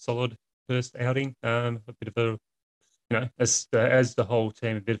 solid first outing. A bit of a, as the whole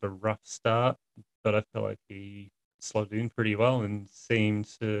team, a bit of a rough start, but I felt like he slotted in pretty well and seemed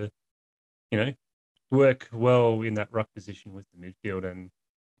to, work well in that ruck position with the midfield. And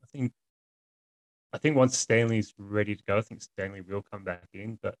I think once Stanley's ready to go, I think Stanley will come back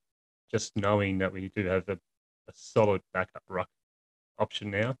in. But just knowing that we do have a solid backup ruck option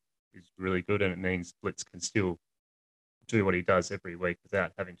now is really good, and it means Blitz can still do what he does every week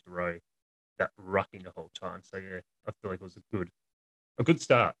without having to row that rucking the whole time. So yeah, I feel like it was a good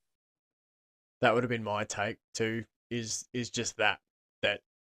start. that would have been my take too. Is just that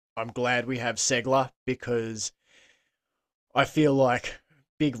I'm glad we have Segler because I feel like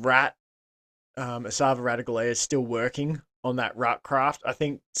Big Rat, Asava Radigalea is still working on that ruck craft. I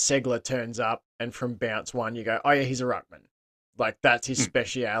think Segler turns up and from bounce one you go, oh yeah, he's a ruckman. Like that's his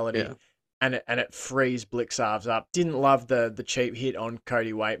speciality. Yeah. And it frees Blixarves up. Didn't love the cheap hit on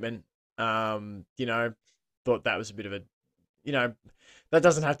Cody Waitman. thought that was a bit of a, you know, that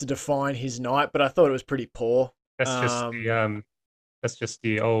doesn't have to define his night, but I thought it was pretty poor. That's that's just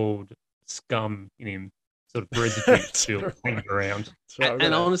the old scum in him, sort of residue still hanging around.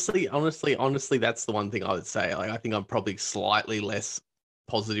 And honestly, that's the one thing I would say. Like, I think I'm probably slightly less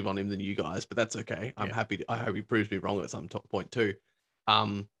positive on him than you guys, but that's okay. I'm happy. I hope he proves me wrong at some point too.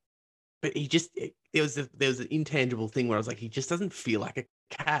 But there was an intangible thing where I was like, he just doesn't feel like a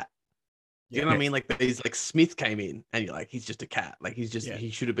cat. You know what I mean? Like, he's like Smith came in, and you're like, he's just a cat. Like, he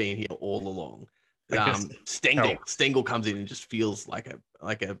should have been here all along. Stengel comes in and just feels like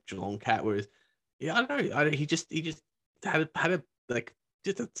a Geelong cat. Whereas, I don't know. He just had a like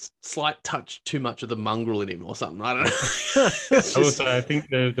just a slight touch too much of the mongrel in him or something. I don't know. Also, I think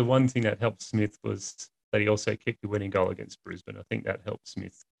the one thing that helped Smith was that he also kicked the winning goal against Brisbane. I think that helped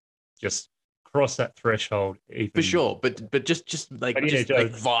Smith just cross that threshold even for sure. But just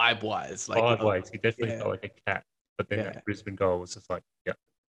vibe wise, he definitely felt like a cat. But then that Brisbane goal was just like,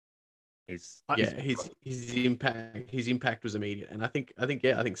 his impact was immediate. And I think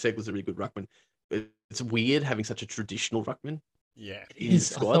Seg was a really good ruckman. It's weird having such a traditional ruckman. Yeah, in his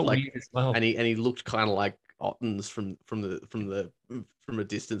squad, like, as well. and he looked kind of like Ottens from a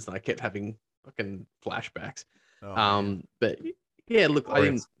distance, and I kept having fucking flashbacks. But yeah, look, I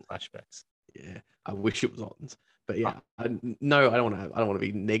didn't flashbacks. Yeah, I wish it was Ottens, but yeah, I don't want to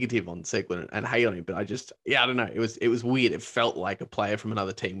be negative on Seguin and hate on him, but I don't know. It was weird. It felt like a player from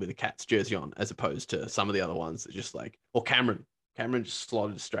another team with a Cats jersey on, as opposed to some of the other ones that just like, or Cameron just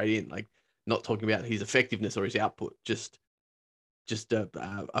slotted straight in, like, not talking about his effectiveness or his output, just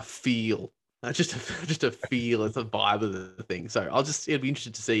a feel, just a feel. It's a vibe of the thing. So it'll be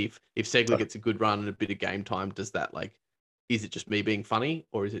interested to see if Segler gets a good run and a bit of game time. Does that, like, is it just me being funny,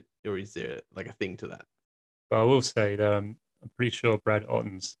 or is there like a thing to that? Well, I will say that I'm pretty sure Brad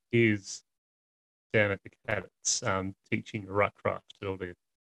Ottens is down at the Cats teaching ruckcraft to all the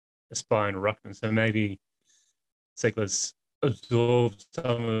aspiring ruckmen. So maybe Segler's absorbed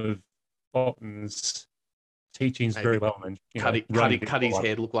some of Ottens' teachings very well, and cut his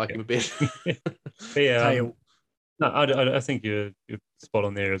head, look like him a bit. No, I think you're spot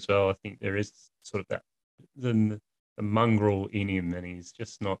on there as well. I think there is sort of that the mongrel in him, and he's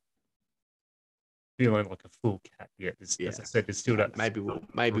just not feeling like a full cat yet. As I said, there's still that. Maybe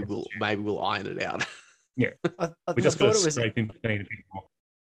we'll iron it out. Yeah, we just thought it was a bit more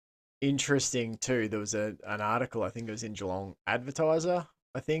interesting too. There was an article, I think it was in Geelong Advertiser,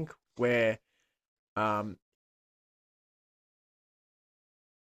 I think, where but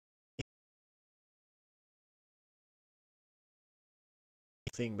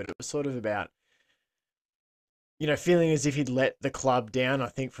it was sort of about, feeling as if he'd let the club down, I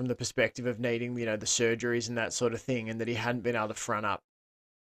think, from the perspective of needing, the surgeries and that sort of thing, and that he hadn't been able to front up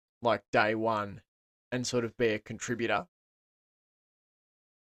like day one and sort of be a contributor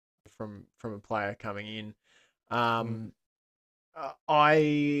from a player coming in.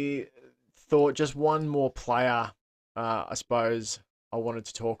 I thought just one more player, I suppose I wanted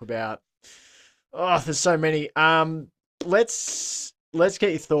to talk about. Oh, there's so many. Let's get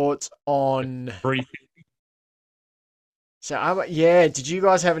your thoughts on. So, did you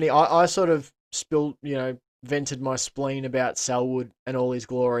guys have any? I sort of spilled, vented my spleen about Selwood and all his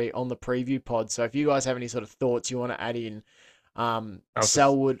glory on the preview pod. So, if you guys have any sort of thoughts you want to add in,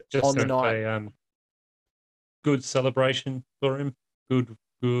 Selwood just on the night. Say, good celebration for him. Good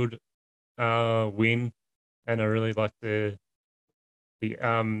win, and I really like the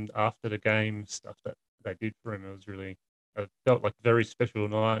after the game stuff that they did for him. It was really, I felt like a very special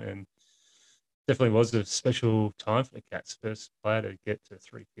night, and definitely was a special time for the Cats. First player to get to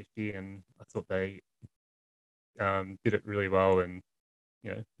 350, and I thought they did it really well, and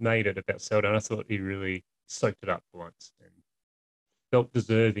made it about Seldon. I thought he really soaked it up for once, and felt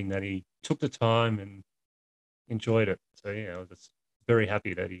deserving that he took the time and enjoyed it. So I was just very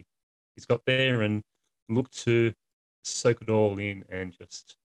happy that he's got there and looked to soak it all in and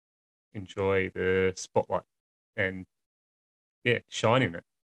just enjoy the spotlight and shine in it.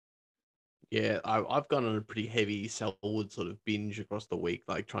 Yeah, I've gone on a pretty heavy Selwood sort of binge across the week,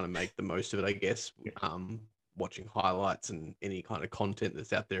 like trying to make the most of it, I guess. Watching highlights and any kind of content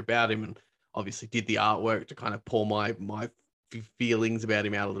that's out there about him, and obviously did the artwork to kind of pour my feelings about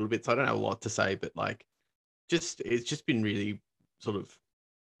him out a little bit. So I don't have a lot to say, but like, it's just been really sort of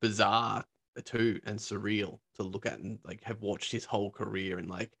bizarre too and surreal to look at, and like have watched his whole career. And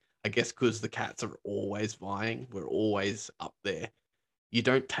like, I guess because the Cats are always vying, we're always up there. You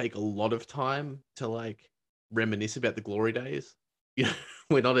don't take a lot of time to like reminisce about the glory days.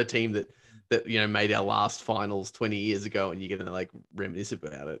 We're not a team that made our last finals 20 years ago, and you're gonna like reminisce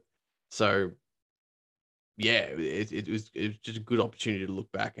about it. So yeah, it was just a good opportunity to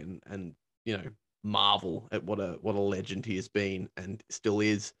look back and marvel at what a legend he has been and still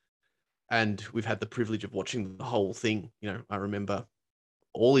is. And we've had the privilege of watching the whole thing. I remember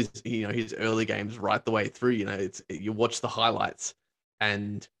all his early games right the way through. You watch the highlights,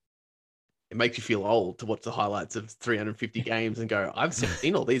 and it makes you feel old to watch the highlights of 350 games and go, I've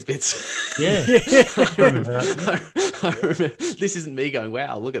seen all these bits. Yeah. I I remember remember, that. I remember, this isn't me going,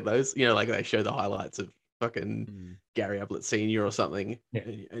 wow, look at those. Like they show the highlights of fucking Gary Ablett Senior or something, Yeah.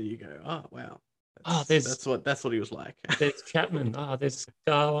 and you go, oh wow, Oh, that's what he was like. there's Chapman. There's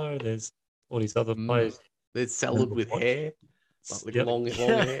Scarlo. There's all these other players. There's Salad with hair, like Yep.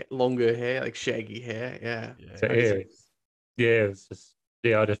 longer hair, like shaggy hair. Yeah, So crazy. yeah, it was just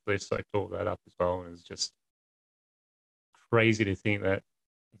I definitely soaked all that up as well, and it was just crazy to think that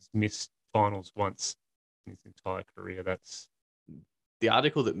he's missed finals once in his entire career. That's The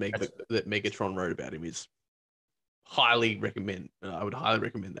article that Megatron wrote about him is highly recommend. I would highly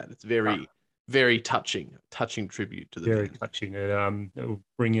recommend that. It's very, very touching tribute to the very man. touching. It will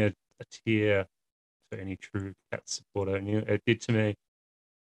bring a tear for any true cat supporter, and it did to me.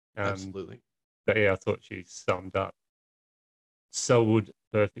 Absolutely. But yeah, I thought she summed up Selwood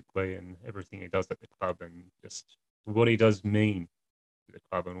perfectly and everything he does at the club, and just what he does mean to the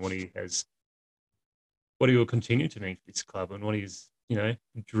club, and what he will continue to mean for this club, and what he's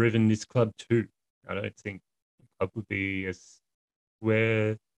driven this club to. I don't think the club would be as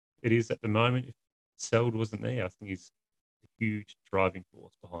where it is at the moment if Selwood wasn't there. I think he's a huge driving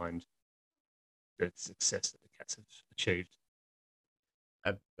force behind the success that the Cats have achieved.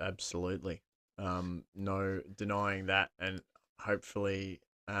 Absolutely. No denying that, and hopefully,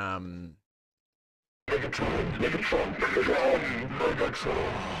 and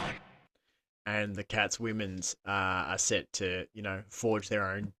the Cats women's are set to forge their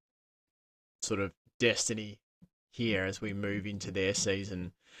own sort of destiny here as we move into their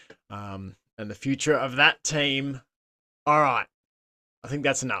season, and the future of that team. All right, I think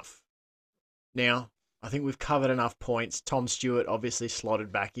that's enough. Now, I think we've covered enough points. Tom Stewart obviously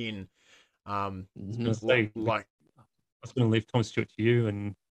slotted back in. I was going to say, I was going to leave Tom Stewart to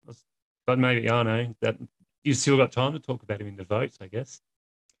you, but maybe Arno, that you've still got time to talk about him in the votes, I guess.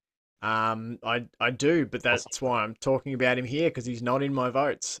 I do, but that's why I'm talking about him here, because he's not in my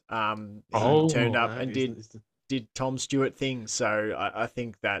votes. He turned up and did Tom Stewart things, so I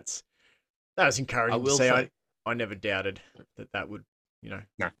think that was encouraging to see. I never doubted that would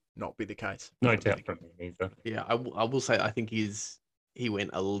not be the case. No doubt from me either. Yeah, I will say I think he went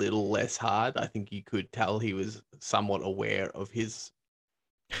a little less hard. I think you could tell he was somewhat aware of his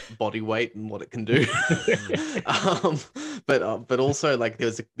body weight and what it can do. But also like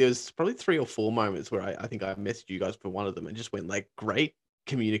there was probably 3 or 4 moments where I think I messaged you guys for one of them and just went like great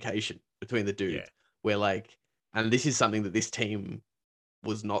communication between the dudes, where like, and this is something that this team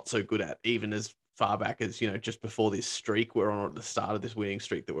was not so good at, even as far back as just before this streak we're on, at the start of this winning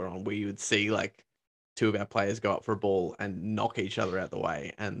streak that we're on, where you would see like 2 of our players go up for a ball and knock each other out the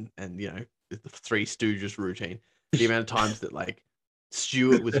way, and the Three Stooges routine. The amount of times that like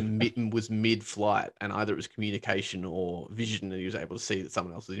Stewart was mid-flight, and either it was communication or vision, and he was able to see that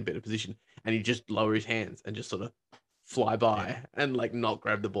someone else was in better position, and he'd just lower his hands and just sort of fly by and like not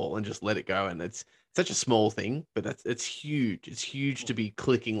grab the ball and just let it go. And it's such a small thing, but it's huge. It's huge to be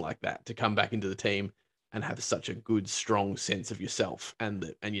clicking like that, to come back into the team and have such a good, strong sense of yourself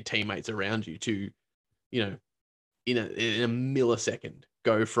and your teammates around you to, in a millisecond,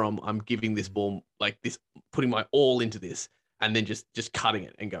 go from I'm giving this ball like this, putting my all into this, and then just cutting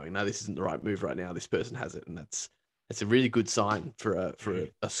it and going, no, this isn't the right move right now. This person has it, and that's a really good sign for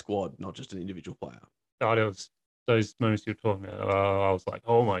a squad, not just an individual player. Oh, there was those moments you were talking about. I was like,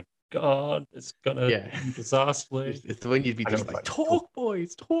 oh my god, it's gonna end disastrously. It's when you'd be just like, talk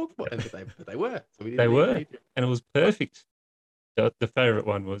boys, but they were. So they were, and it was perfect. The favorite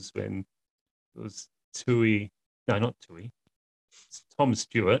one was when it was Tui. No, not Tui. It's Tom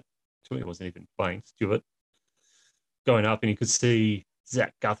Stewart. Tui wasn't even playing. Stewart going up, and you could see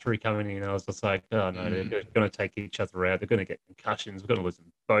Zach Guthrie coming in. I was just like, oh no, they're going to take each other out. They're going to get concussions. We're going to lose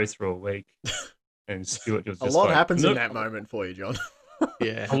them both for a week. And Stewart was just a lot happens in that moment for you, John.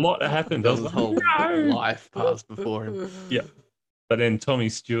 Yeah, a lot happened. His whole life passed before him. Yeah, but then Tommy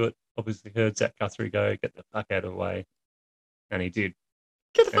Stewart obviously heard Zach Guthrie go, get the fuck out of the way, and he did.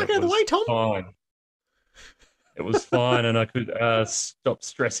 Get the fuck out of the way, Tom. Fine. It was fine, and I could stop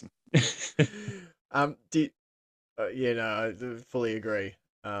stressing. I fully agree.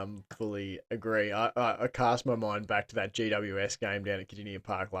 Fully agree. I cast my mind back to that GWS game down at Cardinia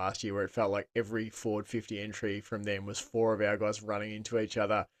Park last year, where it felt like every forward 50 entry from them was 4 of our guys running into each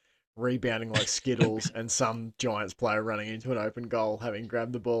other, rebounding like Skittles and some Giants player running into an open goal having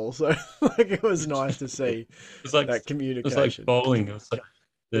grabbed the ball. So like it was nice to see It's like that it was like communication. bowling. It was like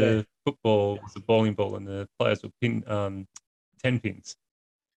Yeah. the football was a bowling ball, and the players were 10 pins.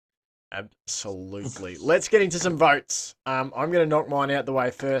 Absolutely. Let's get into some votes. I'm going to knock mine out the way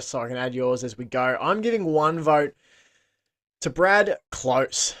first so I can add yours as we go. I'm giving 1 vote to Brad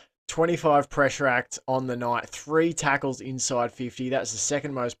Close. 25 pressure acts on the night, 3 tackles inside 50. That's the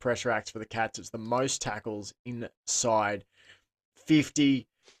second most pressure acts for the Cats. It's the most tackles inside 50.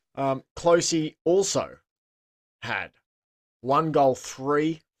 Closey also had 1 goal,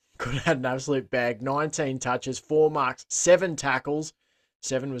 3. Could have had an absolute bag. 19 touches, 4 marks, 7 tackles.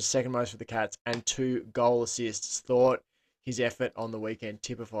 7 was second most for the Cats, and 2 goal assists. Thought his effort on the weekend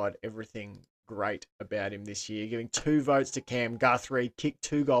typified everything great about him this year. Giving 2 votes to Cam Guthrie, kicked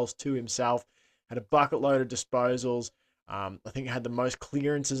 2 goals to himself, had a bucket load of disposals. I think had the most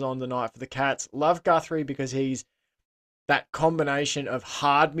clearances on the night for the Cats. Love Guthrie because he's that combination of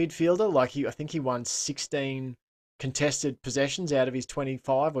hard midfielder. Like I think he won 16 contested possessions out of his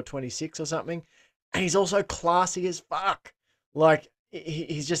 25 or 26 or something. And he's also classy as fuck. Like,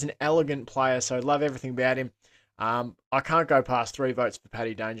 he's just an elegant player, so love everything about him. I can't go past 3 votes for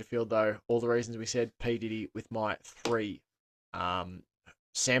Paddy Dangerfield, though. All the reasons we said, P. Diddy with my 3.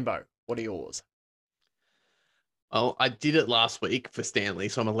 Sambo, what are yours? Well, I did it last week for Stanley,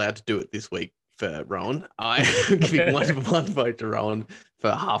 so I'm allowed to do it this week for Rowan. I'm giving one vote to Rowan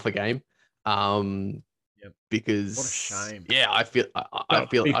for half a game. Because what a shame. Yeah, I feel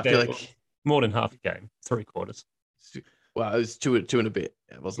like more than half a game, 3/4. Well, it was two and a bit,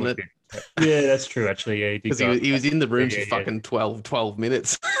 wasn't it? Yeah, that's true. Actually, yeah, because he was in the room for fucking 12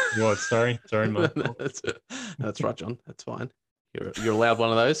 minutes. He was. Sorry, my that's right, John. That's fine. You're allowed one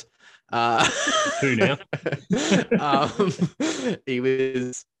of those. 2 now. He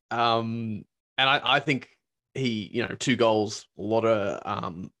was, and I think he, 2 goals, a lot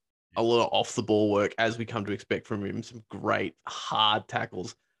of off the ball work as we come to expect from him. Some great hard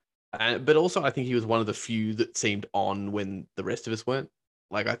tackles. But also, I think he was one of the few that seemed on when the rest of us weren't.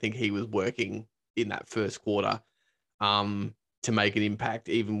 Like, I think he was working in that first quarter to make an impact,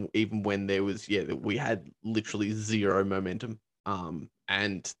 even when there was, we had literally zero momentum.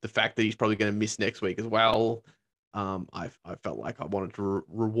 And the fact that he's probably going to miss next week as well, I felt like I wanted to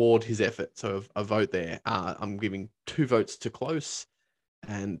reward his effort. So a vote there. I'm giving 2 votes to Close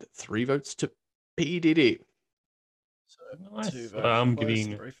and 3 votes to P. Diddy. So nice. I'm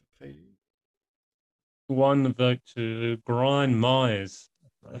giving 1 vote to Brian Myers.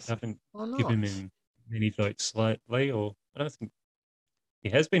 I haven't given him many votes lately, or I don't think he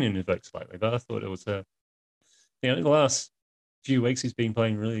has been in the votes lately, but I thought it was the last few weeks he's been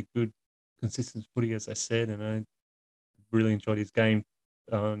playing really good, consistent footy, as I said, and I really enjoyed his game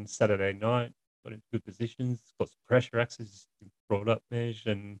on Saturday night. Got in good positions, got some pressure axes, brought up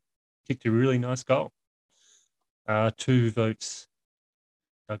measure, and kicked a really nice goal. 2 votes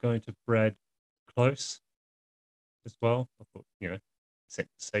are going to Brad Close as well. I thought,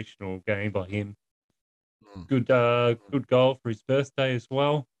 sensational game by him. Good goal for his birthday as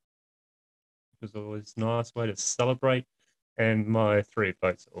well. It was always a nice way to celebrate. And my 3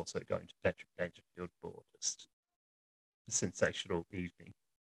 votes are also going to Patrick Dangerfield for just a sensational evening.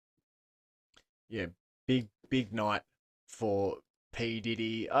 Yeah, big night for P.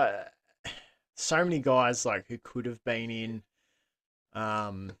 Diddy. So many guys who could have been in.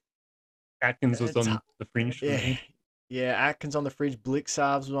 Atkins was on the fringe for me. Yeah, Atkins on the fringe.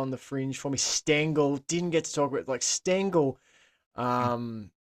 Blixarves was on the fringe for me. Stengel, didn't get to talk about Stengel.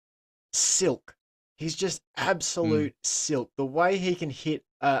 Silk. He's just absolute silk. The way he can hit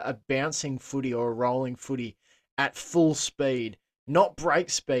a bouncing footy or a rolling footy at full speed, not break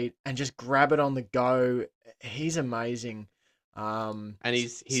speed, and just grab it on the go. He's amazing. And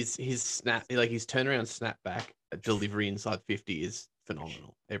his snap, his turnaround snapback delivery inside 50 is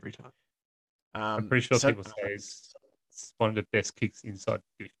phenomenal every time. I'm pretty sure people say it's one of the best kicks inside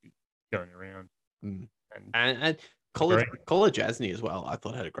 50 going around. And College Asney as well, I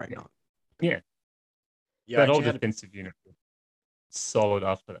thought had a great night. Yeah. That whole defensive unit was solid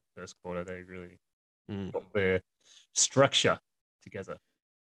after that first quarter. They really got their structure together.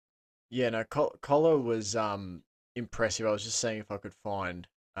 Yeah, no, Collar was impressive. I was just seeing if I could find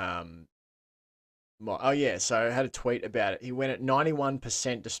so I had a tweet about it. He went at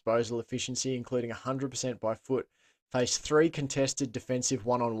 91% disposal efficiency, including 100% by foot. Faced 3 contested defensive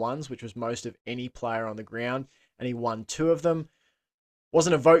one-on-ones, which was most of any player on the ground, and he won 2 of them.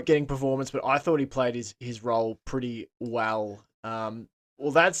 Wasn't a vote-getting performance, but I thought he played his role pretty well.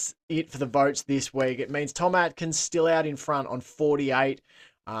 Well, that's it for the votes this week. It means Tom Atkins still out in front on 48.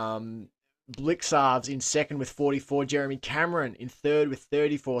 Blixarves in second with 44. Jeremy Cameron in third with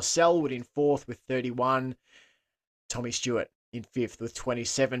 34. Selwood in fourth with 31. Tommy Stewart in fifth with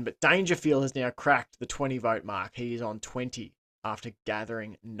 27. But Dangerfield has now cracked the 20 vote mark. He is on 20 after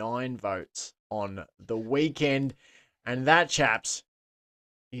gathering 9 votes on the weekend. And that, chaps,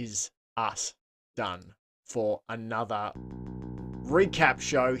 is us done for another recap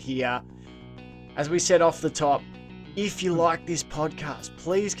show here. As we said off the top, if you like this podcast,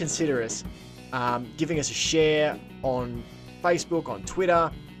 please consider us giving us a share on Facebook, on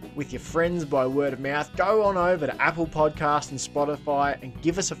Twitter, with your friends by word of mouth. Go on over to Apple Podcasts and Spotify and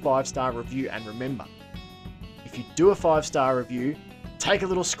give us a 5-star review. And remember, if you do a 5-star review, take a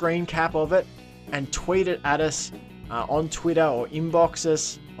little screen cap of it and tweet it at us on Twitter, or inbox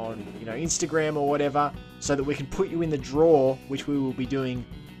us on Instagram or whatever, so that we can put you in the draw, which we will be doing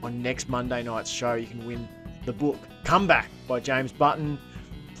on next Monday night's show. You can win the book Comeback by James Button,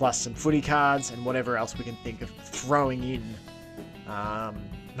 plus some footy cards and whatever else we can think of throwing in.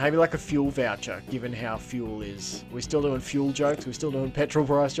 Maybe like a fuel voucher, given how fuel is. We're still doing fuel jokes. We're still doing petrol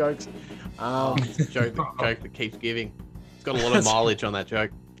price jokes. It's a joke that keeps giving. It's got a lot of mileage on that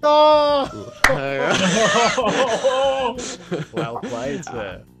joke. Oh! Well played,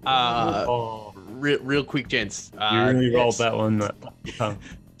 sir. Real quick, gents. You really rolled that one.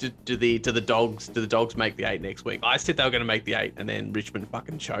 Do the dogs make the 8 next week? I said they were going to make the 8, and then Richmond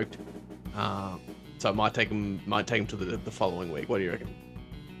fucking choked. So it might take them to the following week. What do you reckon?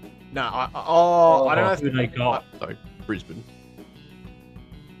 No, I don't know if who they got. Sorry, Brisbane.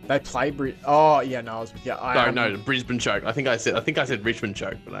 They play Oh yeah, no, I was with you. No, Brisbane choke. I think I said Richmond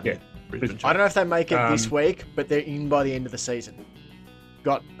choke, but I meant Brisbane choke. I don't know if they make it this week, but they're in by the end of the season.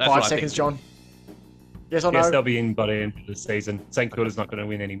 Got That's 5 seconds, John. Yes or no? Yes, they'll be in by the end of the season. St Kilda's not going to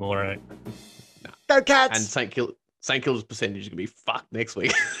win anymore, right? No. Go Cats! And St Kilda's percentage is going to be fucked next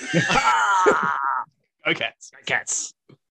week. Go Cats. Cats.